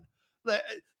 come on.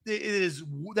 That's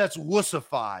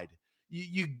wussified.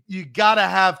 You got to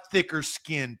have thicker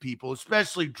skin, people,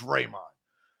 especially Draymond.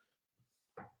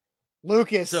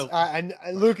 Lucas, and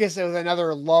Lucas was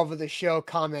another love of the show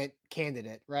comment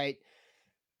candidate, right?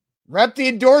 Rep the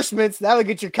endorsements. That'll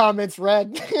get your comments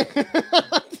read.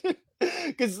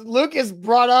 Because Lucas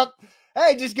brought up,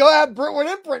 hey, just go have Brentwood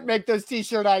Imprint make those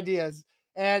t-shirt ideas.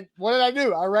 And what did I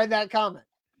do? I read that comment.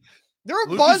 There are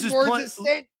buzzwords that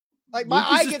say, like, my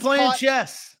eye gets playing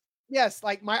chess. Yes,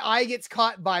 like my eye gets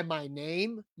caught by my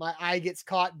name. My eye gets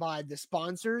caught by the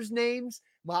sponsors' names.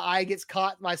 My eye gets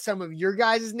caught by some of your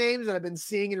guys' names that I've been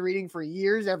seeing and reading for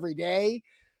years every day.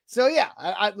 So yeah,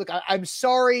 I'm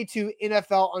sorry to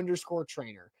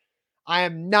NFL_trainer. I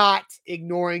am not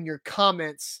ignoring your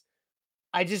comments.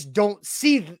 I just don't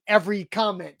see every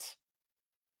comment.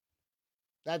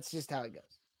 That's just how it goes.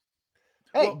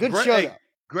 Hey, good show. Though.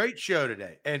 Great show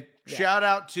today. And shout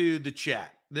out to the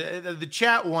chat. The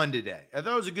chat won today. I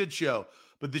thought it was a good show,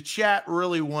 but the chat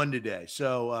really won today.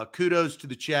 So kudos to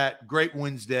the chat. Great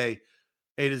Wednesday,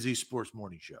 A to Z Sports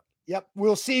Morning Show. Yep.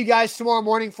 We'll see you guys tomorrow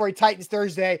morning for a Titans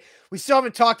Thursday. We still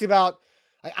haven't talked about,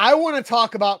 I want to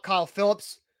talk about Kyle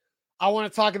Phillips. I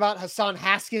want to talk about Hassan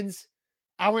Haskins.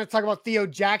 I want to talk about Theo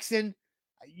Jackson.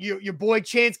 Your boy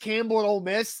Chance Campbell at Ole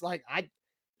Miss. Like, I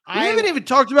We haven't even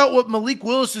talked about what Malik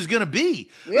Willis is going to be.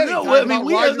 We haven't talked about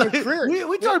wide receiver.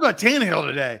 We talked about Tannehill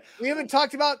today. We haven't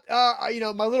talked about,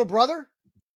 my little brother.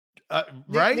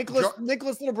 Right?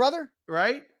 Nicholas' little brother.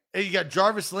 Right? And you got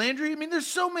Jarvis Landry. I mean, there's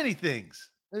so many things.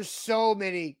 There's so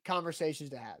many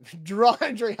conversations to have.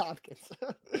 DeAndre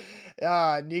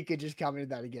Hopkins. Nika just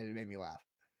commented that again. It made me laugh.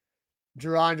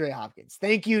 DeAndre Hopkins.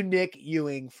 Thank you, Nick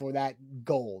Ewing, for that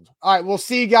gold. All right, we'll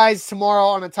see you guys tomorrow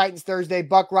on a Titans Thursday.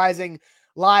 Buck Rising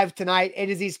live tonight. A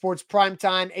to Z Sports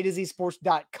Primetime, A to Z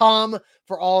Sports.com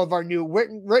for all of our new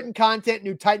written content.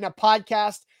 New Tighten Up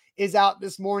podcast is out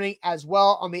this morning as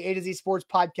well on the A to Z Sports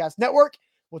Podcast Network.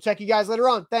 We'll check you guys later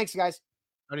on. Thanks, guys.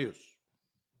 Adios.